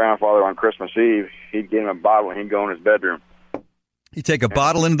 my grandfather on Christmas Eve, he'd get him a bottle and he'd go in his bedroom. He'd take a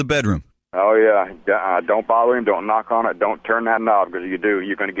bottle into the bedroom. Oh, yeah. Don't bother him. Don't knock on it. Don't turn that knob, because if you do,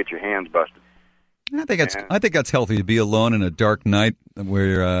 you're going to get your hands busted. I think that's healthy to be alone in a dark night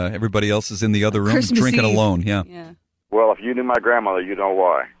where everybody else is in the other room Christmas drinking Eve. alone. Yeah. Well, if you knew my grandmother, you know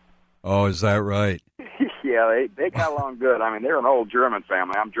why. Oh, is that right? Yeah, they got along good. I mean, they're an old German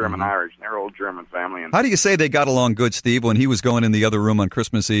family. I'm German-Irish, and they're an old German family. And how do you say they got along good, Steve, when he was going in the other room on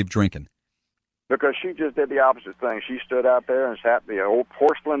Christmas Eve drinking? Because she just did the opposite thing. She stood out there and sat at the old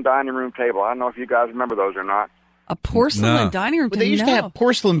porcelain dining room table. I don't know if you guys remember those or not. A porcelain dining room table? They used to have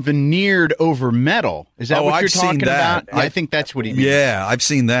porcelain veneered over metal. Is that what you're talking about? I think that's what he means. Yeah, I've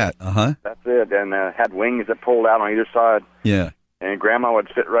seen that. Uh-huh. That's it. And had wings that pulled out on either side. Yeah. And Grandma would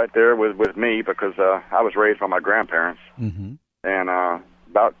sit right there with me because I was raised by my grandparents. Mm-hmm. And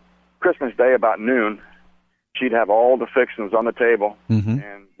about Christmas Day, about noon, she'd have all the fixings on the table. Mm-hmm.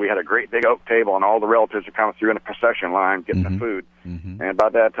 And we had a great big oak table, and all the relatives would come through in a procession line getting the food. Mm-hmm. And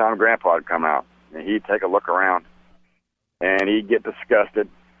about that time, Grandpa would come out, and he'd take a look around, and he'd get disgusted.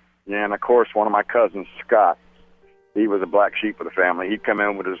 And, of course, one of my cousins, Scott, he was a black sheep of the family. He'd come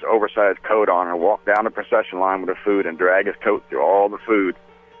in with his oversized coat on and walk down the procession line with the food and drag his coat through all the food.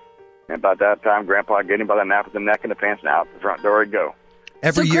 And about that time, Grandpa would get him by the nape of the neck and the pants, and out the front door he'd go.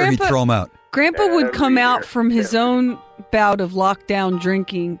 Every year he'd throw him out. Grandpa would come out from his own bout of lockdown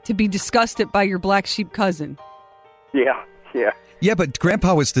drinking to be disgusted by your black sheep cousin. Yeah. Yeah, but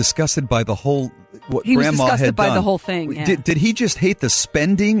Grandpa was disgusted by the whole what he Grandma was disgusted had by done. the whole thing. Yeah. Did he just hate the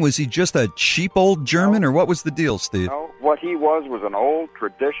spending? Was he just a cheap old German, or what was the deal, Steve? No, what he was an old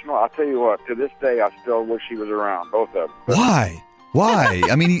traditional. I'll tell you what, to this day, I still wish he was around, both of them. Why?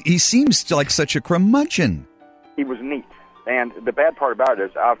 I mean, he seems like such a curmudgeon. He was neat. And the bad part about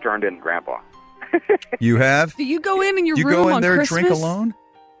it is I've turned into Grandpa. You have? Do you go in your you room go in on there Christmas? and drink alone?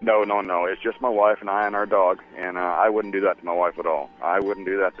 No. It's just my wife and I and our dog. And I wouldn't do that to my wife at all. I wouldn't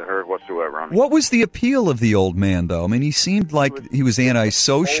do that to her whatsoever. I mean, What was the appeal of the old man, though? I mean, he seemed like he was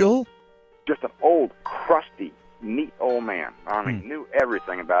antisocial. Just an old, crusty, neat old man. I mean, knew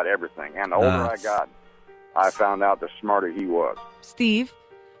everything about everything. And the older I got, I found out the smarter he was. Steve,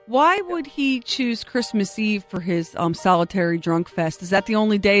 why would he choose Christmas Eve for his solitary drunk fest? Is that the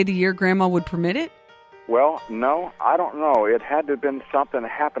only day of the year Grandma would permit it? Well, no, I don't know. It had to have been something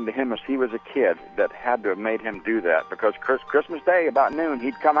that happened to him as he was a kid that had to have made him do that. Because Christmas Day, about noon,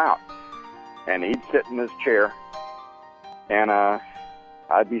 he'd come out, and he'd sit in his chair, and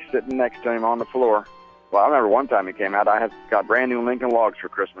I'd be sitting next to him on the floor. Well, I remember one time he came out, I had got brand new Lincoln logs for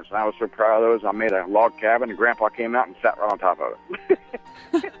Christmas, and I was so proud of those. I made a log cabin, and Grandpa came out and sat right on top of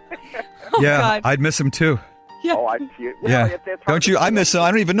it. God. I'd miss him too. Yeah. Oh, I see it. Well, Yeah. it's hard Don't you? to I miss him.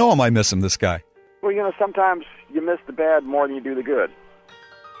 I don't even know him. I miss him, this guy. Well, sometimes you miss the bad more than you do the good.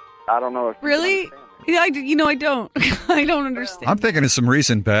 I don't know if Really? Yeah, I don't. I don't understand. I'm thinking of some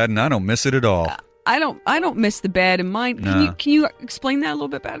recent bad, and I don't miss it at all. I don't miss the bad in mine. No. Can you explain that a little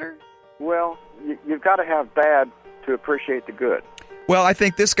bit better? Well, you've got to have bad to appreciate the good. Well, I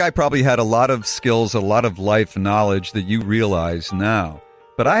think this guy probably had a lot of skills, a lot of life knowledge that you realize now.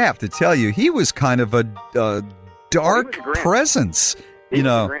 But I have to tell you, he was kind of a dark presence.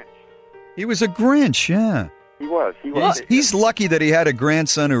 He was a Grinch, yeah. He was. He's lucky that he had a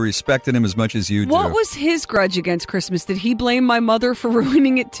grandson who respected him as much as you do. What was his grudge against Christmas? Did he blame my mother for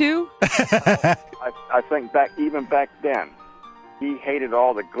ruining it too? I think even back then, he hated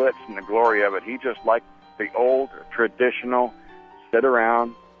all the glitz and the glory of it. He just liked the old, traditional, sit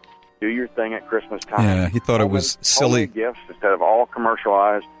around, do your thing at Christmas time. Yeah, he thought it was silly. Gifts instead of all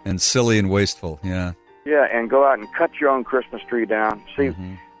commercialized. And silly and wasteful, yeah. Yeah, and go out and cut your own Christmas tree down. See,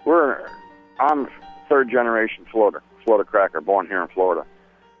 I'm third generation Florida cracker, born here in Florida.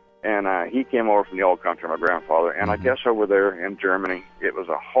 And he came over from the old country, my grandfather. And I guess over there in Germany, it was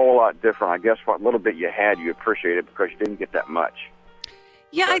a whole lot different. I guess what little bit you had, you appreciated because you didn't get that much.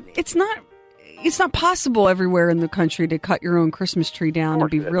 Yeah, it's not possible everywhere in the country to cut your own Christmas tree down and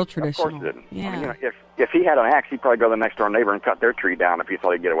be real traditional. Of course it didn't. Yeah. I mean, if he had an axe, he'd probably go to the next door neighbor and cut their tree down if he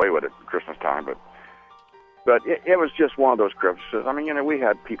thought he'd get away with it at Christmas time. But it was just one of those Christmases. I mean, we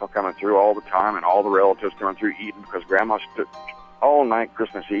had people coming through all the time, and all the relatives coming through eating because Grandma stood all night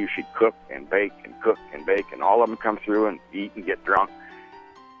Christmas Eve. She'd cook and bake and cook and bake, and all of them come through and eat and get drunk.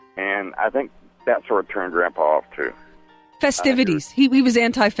 And I think that sort of turned Grandpa off too. Festivities. He was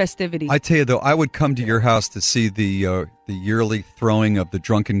anti-festivities. I tell you though, I would come to your house to see the yearly throwing of the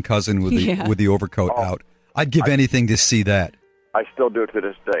drunken cousin with the overcoat out. I'd give anything to see that. I still do it to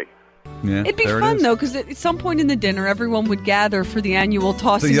this day. Yeah, it'd be fun though, because at some point in the dinner, everyone would gather for the annual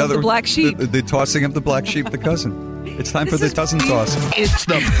tossing of the black sheep. The tossing of the black sheep, the cousin. It's time for the dozen toss. It's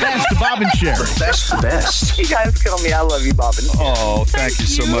the best Bob and Sherry. The best. You guys kill me. I love you, Bobbin. Oh, thank you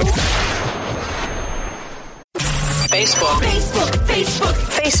so much. Facebook.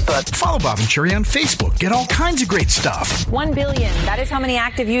 Follow Bob and Sherry on Facebook. Get all kinds of great stuff. 1 billion. That is how many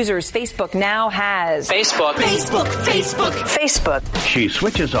active users Facebook now has. Facebook. She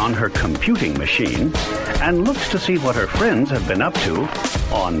switches on her computing machine and looks to see what her friends have been up to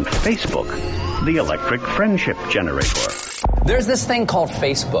on Facebook, the electric friendship generator. There's this thing called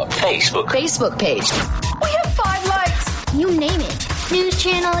Facebook. Facebook page. We have 5 likes. You name it. News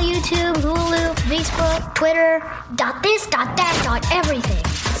channel, YouTube, Hulu, Facebook, Twitter, this, that, everything.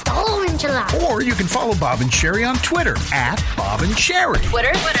 It's the whole enchilada. Or you can follow Bob and Sherry on Twitter @Bob and Sherry.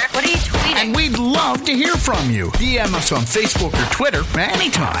 Twitter? What are you tweeting? And we'd love to hear from you. DM us on Facebook or Twitter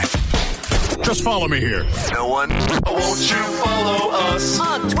anytime. Just follow me here. No one. Won't you follow us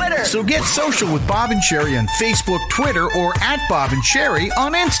on Twitter? So get social with Bob and Sherry on Facebook, Twitter, or @Bob and Sherry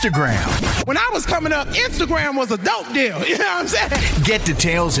on Instagram. When I was coming up, Instagram was a dope deal. You know what I'm saying? Get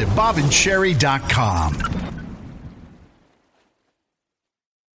details at bobandsherry.com.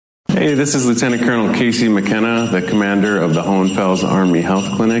 Hey, this is Lieutenant Colonel Casey McKenna, the commander of the Hohenfels Army Health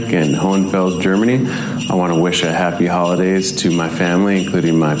Clinic in Hohenfels, Germany. I want to wish a happy holidays to my family,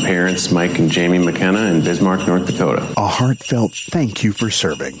 including my parents, Mike and Jamie McKenna in Bismarck, North Dakota. A heartfelt thank you for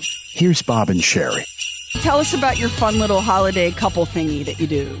serving. Here's Bob and Sherry. Tell us about your fun little holiday couple thingy that you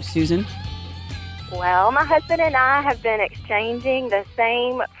do, Susan. Well, my husband and I have been exchanging the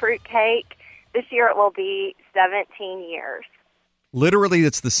same fruitcake. This year it will be 17 years. Literally,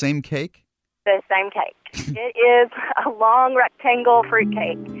 it's the same cake? The same cake. It is a long rectangle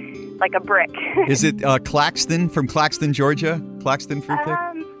fruitcake, like a brick. Is it Claxton from Claxton, Georgia? Claxton fruitcake?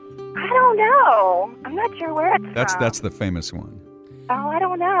 I don't know. I'm not sure where it's from. That's the famous one. Oh, I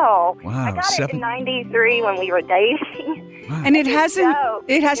don't know. Wow, I got it in 93 when we were dating. Wow. And it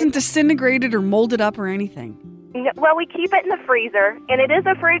hasn't disintegrated or molded up or anything. Well, we keep it in the freezer, and it is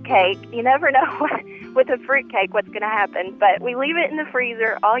a fruitcake. You never know with a fruitcake what's going to happen. But we leave it in the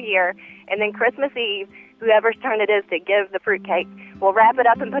freezer all year, and then Christmas Eve, whoever's turn it is to give the fruitcake, we'll wrap it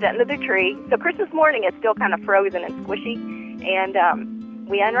up and put it under the tree. So Christmas morning, it's still kind of frozen and squishy, and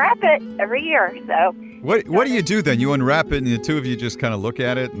we unwrap it every year. So what do you do then? You unwrap it, and the two of you just kind of look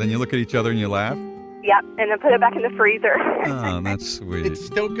at it, and then you look at each other and you laugh? Yep, and then put it back in the freezer. Oh, that's sweet. It's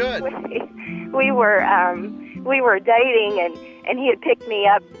still good. We were dating, and he had picked me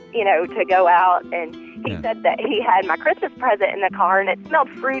up, to go out, and he said that he had my Christmas present in the car, and it smelled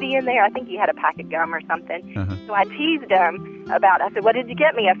fruity in there. I think he had a pack of gum or something. Uh-huh. So I teased him I said, "What did you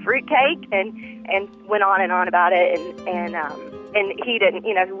get me? A fruitcake?" And went on and on about it, and he didn't,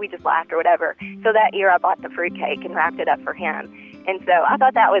 we just laughed or whatever. So that year I bought the fruitcake and wrapped it up for him. And so I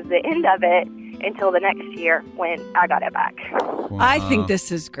thought that was the end of it until the next year when I got it back. Wow. I think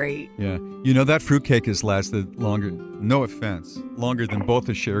this is great. Yeah. That fruitcake has lasted longer, no offense, longer than both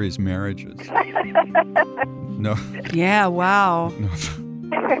of Sherry's marriages. No. Yeah, wow. No.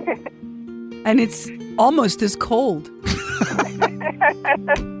 And it's almost as cold.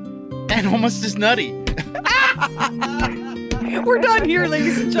 And almost as nutty. We're done here,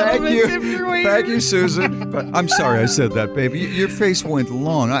 ladies and gentlemen. Thank you, Susan. I'm sorry I said that, baby. Your face went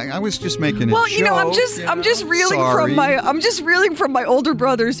long. I was just making a joke. I'm just reeling from my older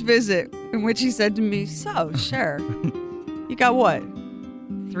brother's visit, in which he said to me, "So, Cher, you got what?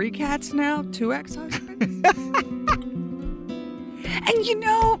 3 cats now? 2 ex-husbands?" And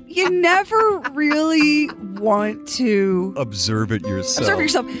you never really want to observe it yourself.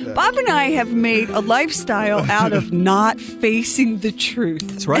 Yeah. Bob and I have made a lifestyle out of not facing the truth.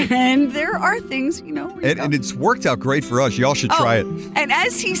 That's right. And there are things, and it's worked out great for us. Y'all should try it. And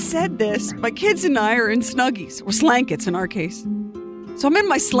as he said this, my kids and I are in Snuggies, or Slankets in our case. So I'm in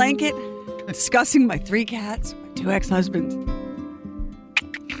my Slanket discussing my 3 cats, my 2 ex-husbands.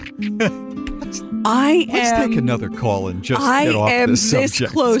 Let's take another call and just get off this subject. I am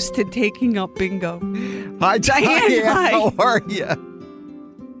this close to taking up bingo. Hi, Diane. Hi. How are you?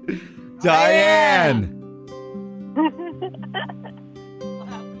 Diane.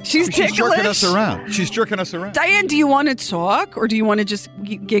 She's ticklish. She's jerking us around. Diane, do you want to talk, or do you want to just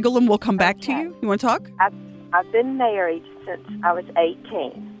giggle and we'll come back to you? You want to talk? I've been married since I was 18.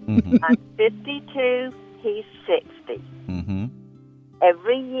 Mm-hmm. I'm 52. He's 60. Mm-hmm.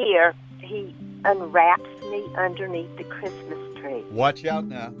 Every year, he unwraps me underneath the Christmas tree. Watch out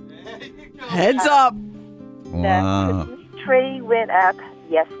now. Heads up. Wow. The Christmas tree went up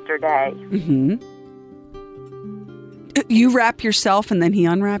yesterday. Mm-hmm. You wrap yourself and then he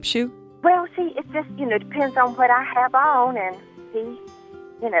unwraps you? Well, see, it just, depends on what I have on. And he,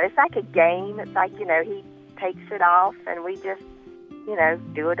 it's like a game. It's like, he takes it off, and we just,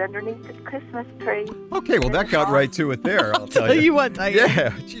 do it underneath the Christmas tree. Okay, well, that got right to it there, I'll tell you. You what, Diane.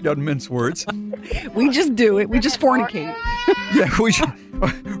 Yeah, she doesn't mince words. We just do it. We just fornicate. Yeah, we should.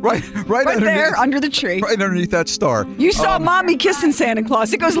 Right there, under the tree. Right underneath that star. You saw Mommy kissing Santa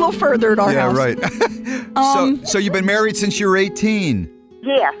Claus. It goes a little further at our house. Yeah, right. So you've been married since you were 18?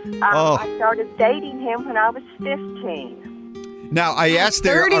 Yes. I started dating him when I was 15. Now, I asked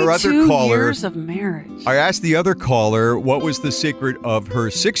our other 32 caller. years of marriage. I asked the other caller what was the secret of her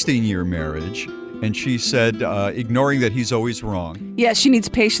 16-year marriage, and she said, ignoring that he's always wrong. Yeah, she needs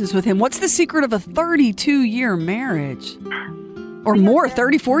patience with him. What's the secret of a 32-year marriage? Or more,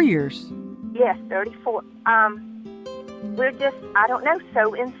 34 years. Yes, 34. We're just, I don't know,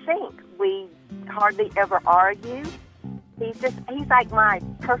 so in sync. We hardly ever argue. He's like my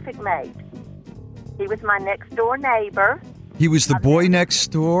perfect mate. He was my next door neighbor. He was the boy next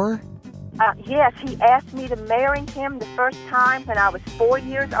door? Yes, he asked me to marry him the first time when I was 4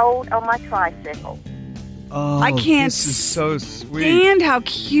 years old on my tricycle. Oh, I can't this is so sweet. stand how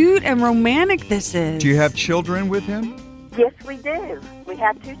cute and romantic this is. Do you have children with him? Yes, we do. We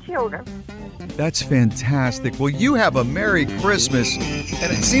have 2 children. That's fantastic. Well, you have a Merry Christmas,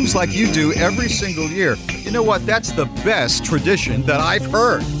 and it seems like you do every single year. You know what? That's the best tradition that I've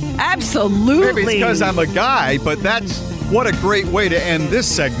heard. Absolutely. Maybe it's because I'm a guy, but what a great way to end this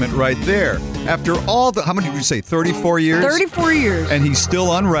segment right there. After all how many did you say, 34 years? 34 years. And he's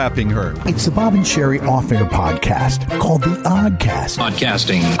still unwrapping her. It's the Bob and Sherry off-air podcast called The Oddcast.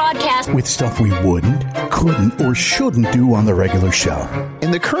 Podcast. With stuff we wouldn't, couldn't, or shouldn't do on the regular show.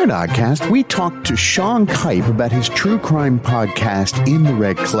 In the current Oddcast, we talked to Sean Kipe about his true crime podcast, In the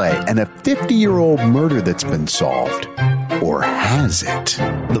Red Clay, and a 50-year-old murder that's been solved. Or has it?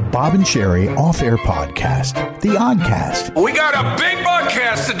 The Bob and Sherry off-air podcast, The Oddcast. We got a big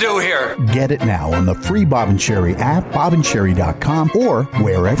podcast to do here. Get it now on the free Bob and Sherry app, bobandSherry.com, or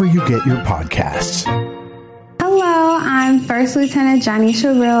wherever you get your podcasts. Hello, I'm First Lieutenant Johnny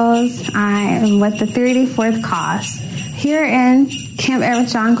Shabrills. I am with the 34th COS here in Camp Eric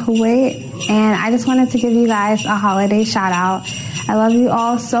John, Kuwait, and I just wanted to give you guys a holiday shout out. I love you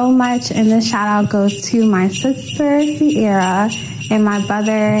all so much, and this shout out goes to my sister Sierra and my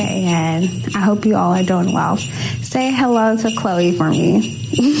brother, and I hope you all are doing well. Say hello to Chloe for me.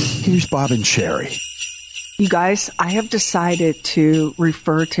 Here's Bob and Sherry. You guys, I have decided to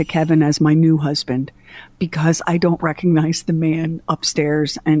refer to Kevin as my new husband because I don't recognize the man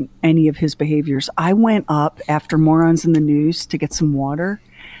upstairs and any of his behaviors. I went up after Morons in the News to get some water,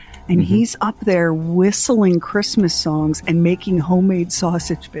 and he's up there whistling Christmas songs and making homemade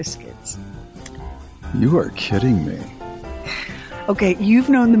sausage biscuits. You are kidding me. Okay, you've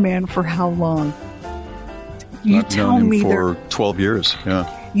known the man for how long? You tell known him me for 12 years, yeah.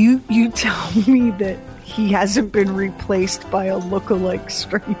 You tell me that he hasn't been replaced by a lookalike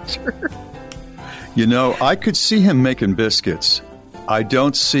stranger. You know, I could see him making biscuits. I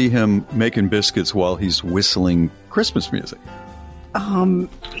don't see him making biscuits while he's whistling Christmas music.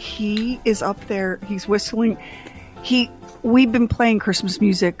 He is up there. He's whistling. We've been playing Christmas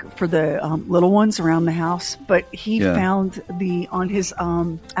music for the little ones around the house, but he found on his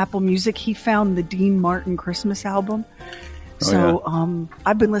Apple Music, he found the Dean Martin Christmas album. So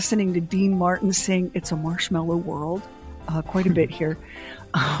I've been listening to Dean Martin sing It's a Marshmallow World quite a bit here.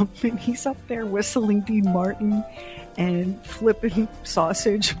 And he's up there whistling Dean Martin and flipping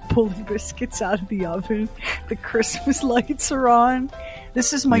sausage, pulling biscuits out of the oven. The Christmas lights are on.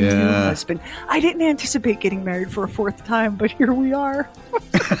 This is my new husband. I didn't anticipate getting married for a 4th time, but here we are.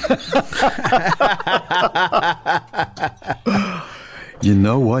 You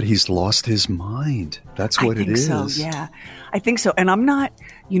know what? He's lost his mind. That's what it is. I think so, yeah. I think so. And I'm not,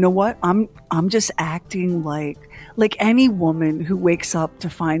 you know what? I'm just acting like any woman who wakes up to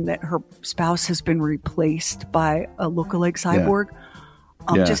find that her spouse has been replaced by a lookalike cyborg. Yeah.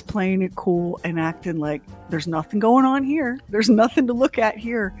 I'm just playing it cool and acting like there's nothing going on here. There's nothing to look at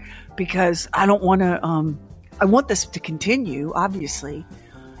here because I don't want to, I want this to continue, obviously.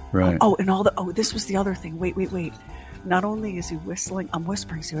 Right. This was the other thing. Wait. Not only is he whistling, I'm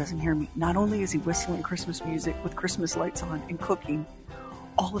whispering so he doesn't hear me. Not only is he whistling Christmas music with Christmas lights on and cooking,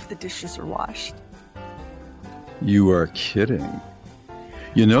 all of the dishes are washed. You are kidding.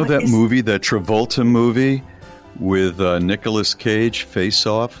 You know that Travolta movie with Nicolas Cage, Face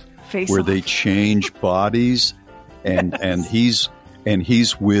Off, where they change bodies and he's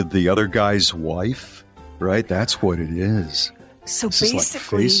with the other guy's wife, right? That's what it is. So this basically, is like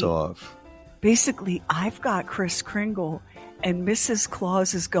Face Off. Basically, I've got Kris Kringle, and Mrs.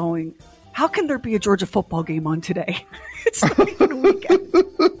 Claus is going, how can there be a Georgia football game on today? It's not even a weekend.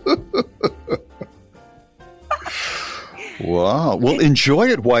 Wow. Well, enjoy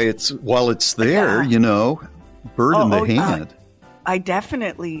it while it's there, bird in the hand. I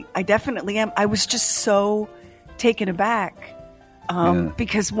definitely am. I was just so taken aback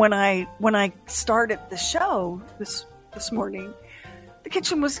because when I started the show this morning, the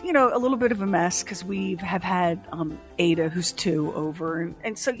kitchen was, a little bit of a mess because we have had Ada, who's 2, over.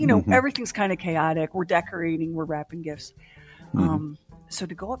 And so, everything's kind of chaotic. We're decorating, we're wrapping gifts. So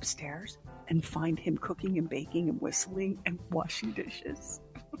to go upstairs and find him cooking and baking and whistling and washing dishes.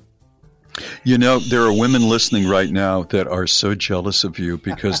 There are women listening right now that are so jealous of you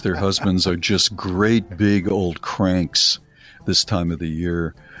because their husbands are just great big old cranks this time of the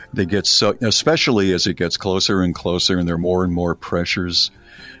year. They get so, especially as it gets closer and closer and there are more and more pressures.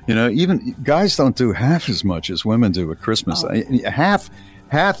 Even guys don't do half as much as women do at Christmas. Half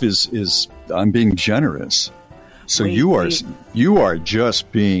is I'm being generous. So you are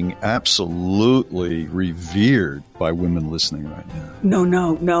just being absolutely revered by women listening right now.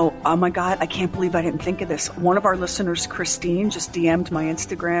 No. Oh my God, I can't believe I didn't think of this. One of our listeners, Christine, just DM'd my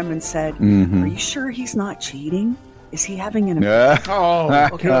Instagram and said, "Are you sure he's not cheating? Is he having an affair?"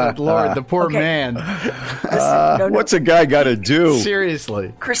 Oh, good Lord, the poor man. Listen, what's a guy got to do?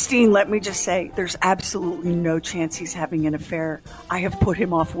 Seriously. Christine, let me just say, there's absolutely no chance he's having an affair. I have put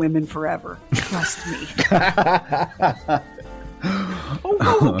him off women forever. Trust me.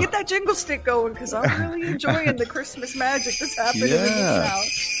 Oh, get that jingle stick going, because I'm really enjoying the Christmas magic that's happening in this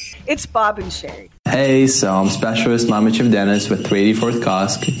house. It's Bob and Sherry. Hey, so I'm Specialist Mama Chief Dennis with 384th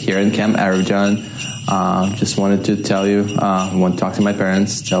COSC here in Camp Arabjan. Just wanted to tell you, I want to talk to my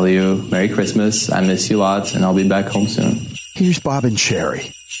parents, tell you Merry Christmas, I miss you lots, and I'll be back home soon. Here's Bob and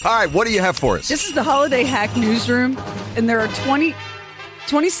Sherry. All right, what do you have for us? This is the Holiday Hack Newsroom, and there are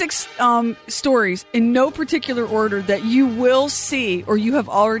 26 stories in no particular order that you will see or you have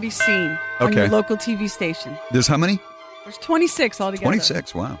already seen on your local TV station. There's how many? There's 26 altogether.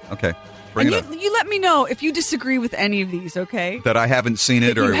 26, wow. Okay. You let me know if you disagree with any of these, okay? That I haven't seen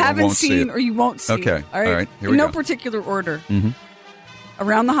it or you haven't won't seen see it. or you won't see it. Okay. All right. Here we in go. no particular order. Mm-hmm.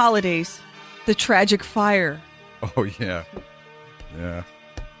 Around the holidays, the tragic fire. Oh, yeah. Yeah.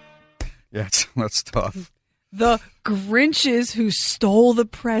 Yeah, that's tough. The Grinches who stole the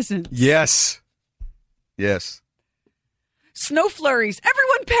presents. Yes. Snow flurries.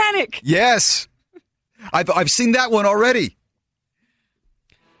 Everyone panic. Yes. I've seen that one already.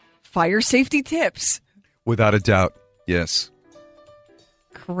 Fire safety tips. Without a doubt. Yes.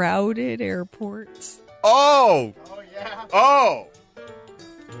 Crowded airports. Oh yeah. Oh.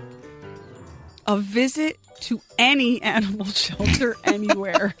 A visit to any animal shelter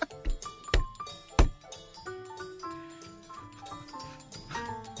anywhere.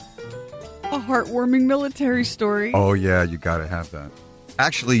 A heartwarming military story. Oh yeah, you got to have that.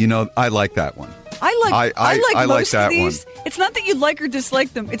 Actually, I like that one. I like most that of these. one. It's not that you like or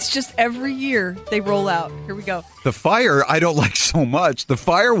dislike them. It's just every year they roll out. Here we go. The fire, I don't like so much. The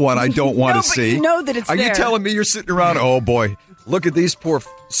fire one, I don't want to see. You know that it's Are there. you telling me you're sitting around? Oh boy, look at these poor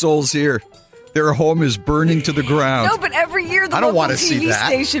souls here. Their home is burning to the ground. No, but every year the I don't local want to see TV that.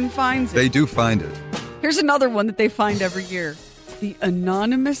 station finds it. They do find it. Here's another one that they find every year: the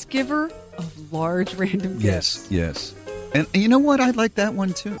anonymous giver of large random gifts. Yes. And you know what? I like that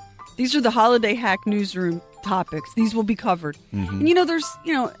one too. These are the Holiday Hack Newsroom topics. These will be covered. Mm-hmm. And there's,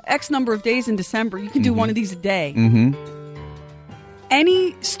 X number of days in December. You can do one of these a day. Mm-hmm.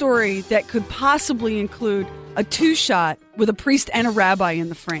 Any story that could possibly include a 2-shot with a priest and a rabbi in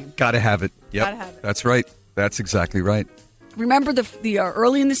the frame. Got to have it. Yep. Gotta have it. That's right. That's exactly right. Remember the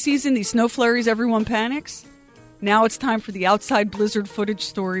early in the season, these snow flurries, everyone panics? Now it's time for the outside blizzard footage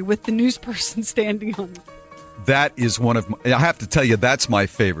story with the news person standing on it. That is one of my, I have to tell you, that's my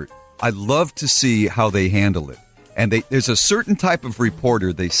favorite. I love to see how they handle it. And there's a certain type of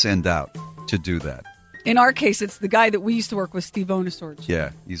reporter they send out to do that. In our case, it's the guy that we used to work with, Steve Onesorge. Yeah,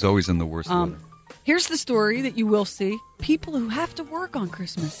 he's always in the worst weather. Here's the story that you will see. People who have to work on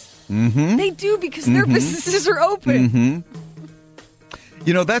Christmas. Mm-hmm. They do because their businesses are open.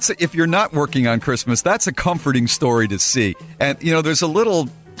 Mm-hmm. That's if you're not working on Christmas, that's a comforting story to see. And, there's a little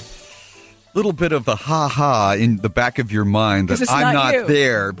bit of the ha-ha in the back of your mind that I'm not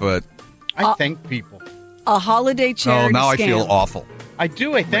there, but... I thank people. A holiday charity scam. Oh, now I feel awful. I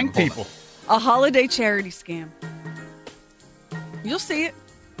do. I thank people. A holiday charity scam. You'll see it.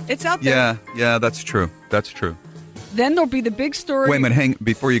 It's out there. Yeah, that's true. That's true. Then there'll be the big story. Wait a minute,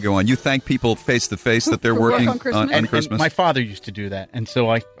 before you go on. You thank people face to face that they're working on Christmas? on Christmas? And my father used to do that, and so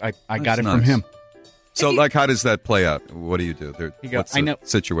I got it from nice. him. So, how does that play out? What do you do? What's the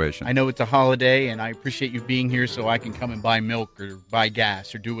situation? I know it's a holiday, and I appreciate you being here so I can come and buy milk or buy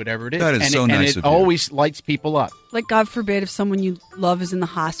gas or do whatever it is. That is so nice of you. And it always lights people up. Like, God forbid, if someone you love is in the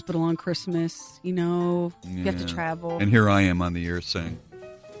hospital on Christmas, you have to travel. And here I am on the air saying,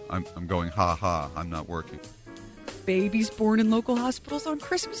 I'm going, ha, I'm not working. Babies born in local hospitals on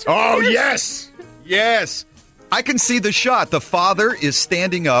Christmas. Oh, yes. I can see the shot. The father is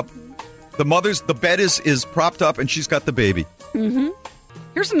standing up. The bed is propped up, and she's got the baby. Mm-hmm.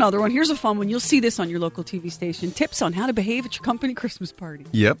 Here's another one. Here's a fun one. You'll see this on your local TV station. Tips on how to behave at your company Christmas party.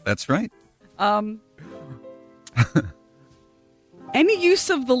 Yep, that's right. Any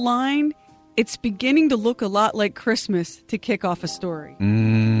use of the line, it's beginning to look a lot like Christmas to kick off a story.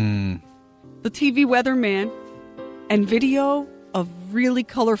 The TV weatherman and video of really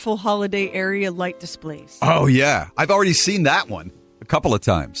colorful holiday area light displays. Oh, yeah. I've already seen that one a couple of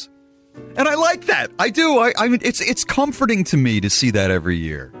times. And I like that. I do. I mean, it's comforting to me to see that every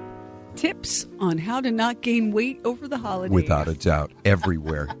year. Tips on how to not gain weight over the holidays. Without a doubt.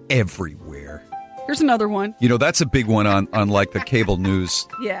 Everywhere. Everywhere. Here's another one. That's a big one on like the cable news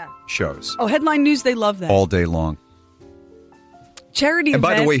shows. Oh, headline news, they love that. All day long. Charity event.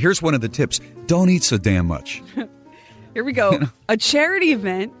 And by the way, here's one of the tips. Don't eat so damn much. Here we go. A charity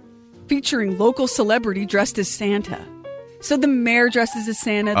event featuring local celebrity dressed as Santa. So the mayor dresses as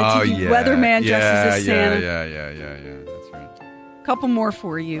Santa. The TV weatherman dresses as Santa. Yeah. That's right. Couple more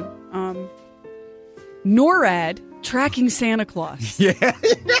for you. NORAD tracking Santa Claus. Yeah.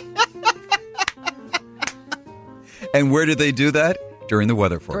 And where did they do that? During the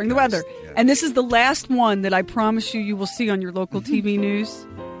weather forecast. During the weather. Yeah. And this is the last one that I promise you will see on your local TV news.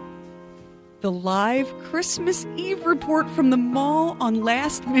 The live Christmas Eve report from the mall on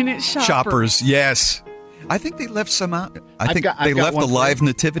last-minute shoppers. Yes. I think they left some out. I think they left the live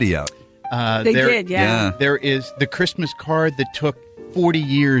nativity out. They did, yeah. There is the Christmas card that took 40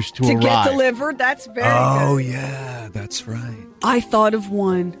 years to arrive. Get delivered. That's very good. Oh, yeah. That's right. I thought of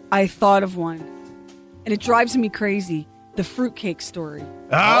one. And it drives me crazy. The fruitcake story.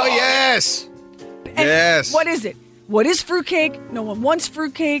 Oh, yes. Yes. What is it? What is fruitcake? No one wants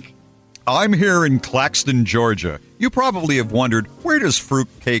fruitcake. I'm here in Claxton, Georgia. You probably have wondered, where does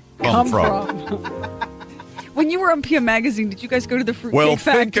fruitcake come from? When you were on PM Magazine, did you guys go to the fruitcake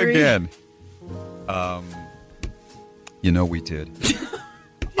factory? Think again. We did.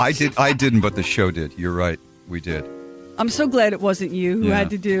 I didn't, but the show did. You're right. We did. I'm so glad it wasn't you who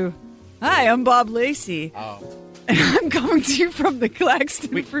had to do. Hi, I'm Bob Lacey. Oh. And I'm coming to you from the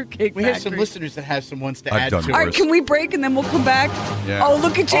Claxton Fruitcake Factory. We have some listeners that have some ones to add to it. All right, can we break and then we'll come back? Yeah. Oh,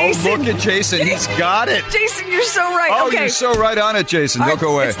 look at Jason. Oh, look at Jason. He's got it. Jason, you're so right. Oh, okay. You're so right on it, Jason. Don't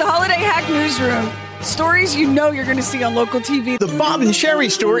go away. It's the Holiday Hack Newsroom. Stories you're going to see on local TV. The Bob and Sherry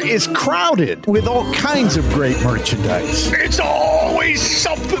store is crowded with all kinds of great merchandise. It's always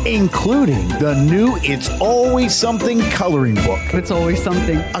something. Including the new It's Always Something coloring book. It's always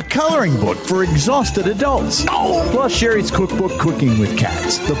something. A coloring book for exhausted adults. Oh. Plus Sherry's cookbook, Cooking with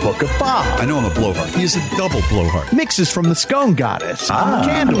Cats. The Book of Bob. I know I'm a blowhard. He's a double blowhard. Mixes from the Scone Goddess.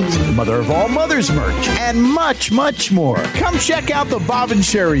 Candles. Mother of all mothers merch. And much, much more. Come check out the Bob and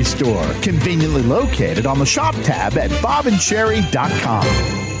Sherry store. Conveniently located on the shop tab at bobandsherry.com.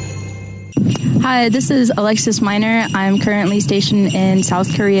 Hi, this is Alexis Miner. I'm currently stationed in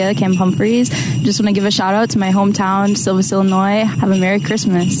South Korea, Camp Humphreys. Just want to give a shout out to my hometown, Silvis, Illinois. Have a Merry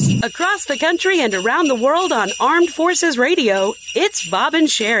Christmas. Across the country and around the world on Armed Forces Radio, it's Bob and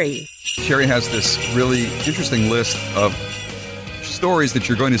Sherry. Sherry has this really interesting list of stories that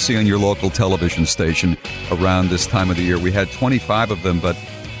you're going to see on your local television station around this time of the year. We had 25 of them, but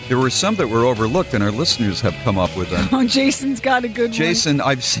there were some that were overlooked, and our listeners have come up with them. Oh, Jason's got a good one. Jason,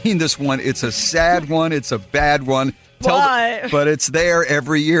 I've seen this one. It's a sad one. It's a bad one. Why? But it's there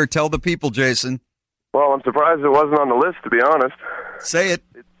every year. Tell the people, Jason. Well, I'm surprised it wasn't on the list, to be honest. Say it.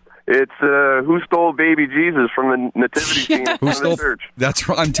 It's Who Stole Baby Jesus from the nativity scene in the church. That's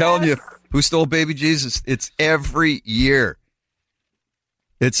right. I'm telling you. Who Stole Baby Jesus? It's every year.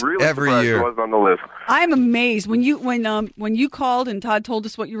 It's really every year. It wasn't on the list. I'm amazed when you called and Todd told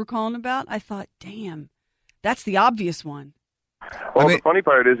us what you were calling about. I thought, damn, that's the obvious one. Well, the funny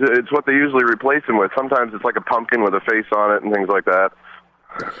part is it's what they usually replace him with. Sometimes it's like a pumpkin with a face on it and things like that.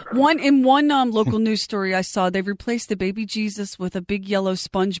 In one local news story I saw, they replaced the baby Jesus with a big yellow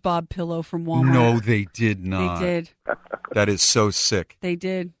SpongeBob pillow from Walmart. No, they did not. They did. That is so sick. They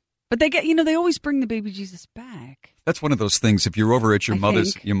did. But they they always bring the baby Jesus back. That's one of those things. If you're over at your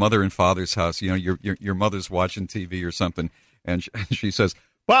mother and father's house, your mother's watching TV or something, and she says,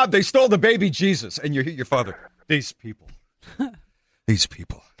 "Bob, they stole the baby Jesus," and you hear your father, "These people,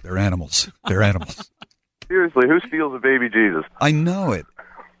 they're animals. They're animals." Seriously, who steals a baby Jesus? I know it.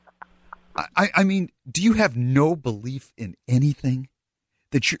 I mean, do you have no belief in anything?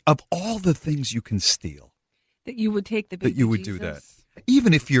 That of all the things you can steal, that you would take the baby that you would Jesus? do that.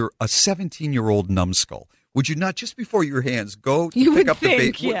 Even if you're a 17-year-old numbskull, would you not just before your hands go to pick up the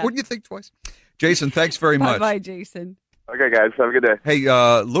baby? Yeah. Wouldn't you think twice? Jason, thanks very much. Bye, Jason. Okay, guys, have a good day. Hey,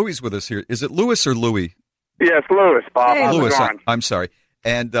 Louis with us here. Is it Louis or Louis? Yes, Louis, Bob. Hey, Louis, I'm sorry.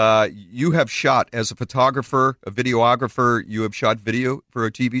 And you have shot as a photographer, a videographer. You have shot video for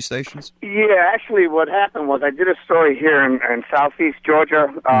TV stations. Yeah, actually, what happened was I did a story here in southeast Georgia,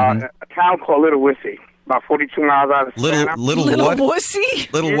 a town called Little Wissy, about 42 miles out of Savannah. Little what?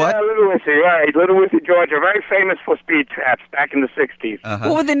 Wussy? Little what? Little Wissy, right? Little Wissy, Georgia, very famous for speed traps back in the 60s.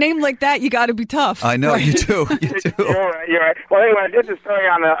 Well, with a name like that, you got to be tough. I know, right? you do. You do. You're right. Well, anyway, I did the story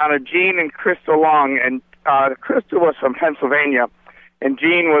on a Gene and Crystal Long, and Crystal was from Pennsylvania, and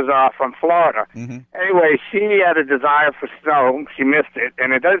Jean was from Florida. Anyway, she had a desire for snow. She missed it,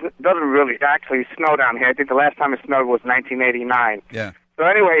 and it doesn't really actually snow down here. I think the last time it snowed was 1989. Yeah. So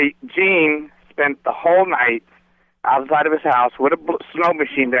anyway, Jean spent the whole night outside of his house with a snow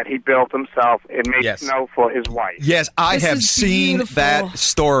machine that he built himself and made snow for his wife. Yes, I have seen beautiful. that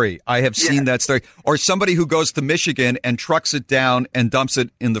story. I have seen that story. Or somebody who goes to Michigan and trucks it down and dumps it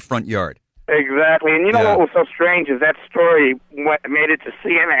in the front yard. Exactly. And you know what was so strange is that story made it to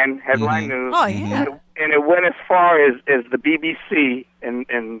CNN, headline news. Oh, yeah. And it went as far as the BBC in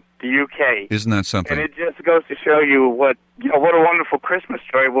the UK. Isn't that something? And it just goes to show you what a wonderful Christmas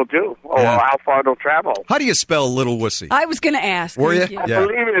story will do, or how far it'll travel. How do you spell Little Wussy? I was going to ask. Were you? I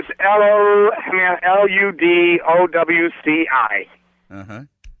believe it's LUDOWCI. Uh-huh.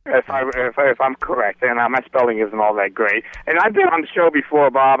 If I'm correct, and my spelling isn't all that great. And I've been on the show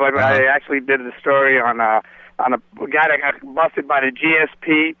before, Bob. I actually did a story on a guy that got busted by the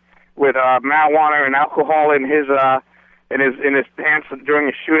GSP with marijuana and alcohol in his pants during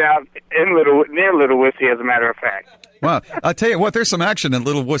a shootout near Little Wissy, as a matter of fact. Well, I'll tell you what, there's some action in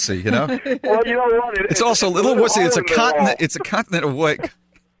Little Wussy, you know? Well, you know what? It's also Little Wussy. It's a continent. It's a continent away.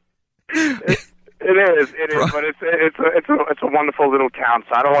 It is, but it's a wonderful little town.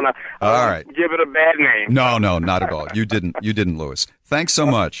 So I don't want to give it a bad name. No, not at all. You didn't, Louis. Thanks so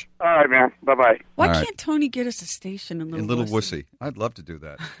much. All right, man. Bye bye. Why can't Tony get us a station in Little Wussy? I'd love to do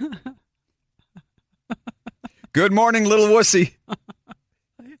that. Good morning, Little Wussy.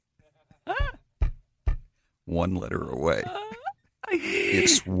 One letter away.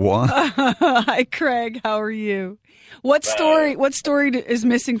 It's one. Hi, Craig. How are you? What story is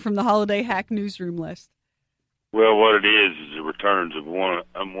missing from the Holiday Hack newsroom list? Well, what it is the returns of one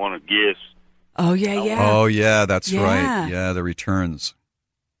of gifts. Oh, yeah. Oh, yeah, that's right. Yeah, the returns.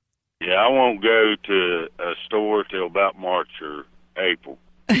 Yeah, I won't go to a store till about March or April.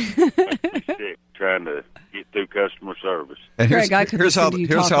 Makes me sick trying to get through customer service. And Craig, I could listen to you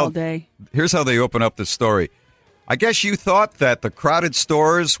talk all day. Here's how they open up the story. I guess you thought that the crowded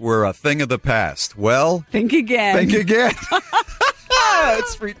stores were a thing of the past. Well, think again.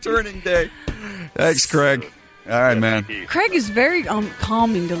 It's returning day. Thanks, Craig. All right, man. Craig is very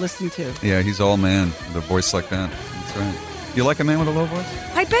calming to listen to. Yeah, he's all man with a voice like that. That's right. You like a man with a low voice?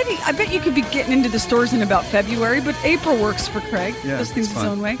 I bet you could be getting into the stores in about February, but April works for Craig. Yeah, does things his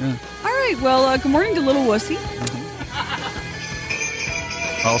own way. Yeah. All right. Well, good morning to Little Wussy.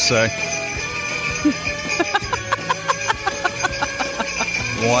 I'll say.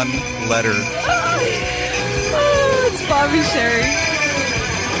 One letter. Oh, it's Bob and Sherry.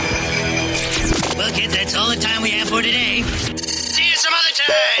 Well, kids, that's all the time we have for today. See you some other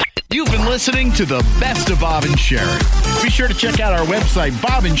time. You've been listening to the best of Bob and Sherry. Be sure to check out our website,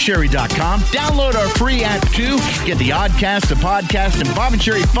 bobandsherry.com. Download our free app, too. Get the Oddcast, the podcast, and Bob and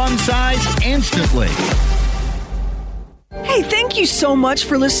Sherry fun size instantly. Hey, thank you so much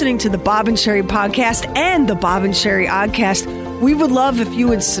for listening to the Bob and Sherry podcast and the Bob and Sherry Oddcast. We would love if you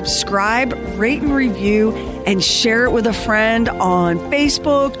would subscribe, rate and review, and share it with a friend on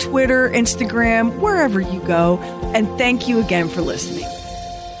Facebook, Twitter, Instagram, wherever you go. And thank you again for listening.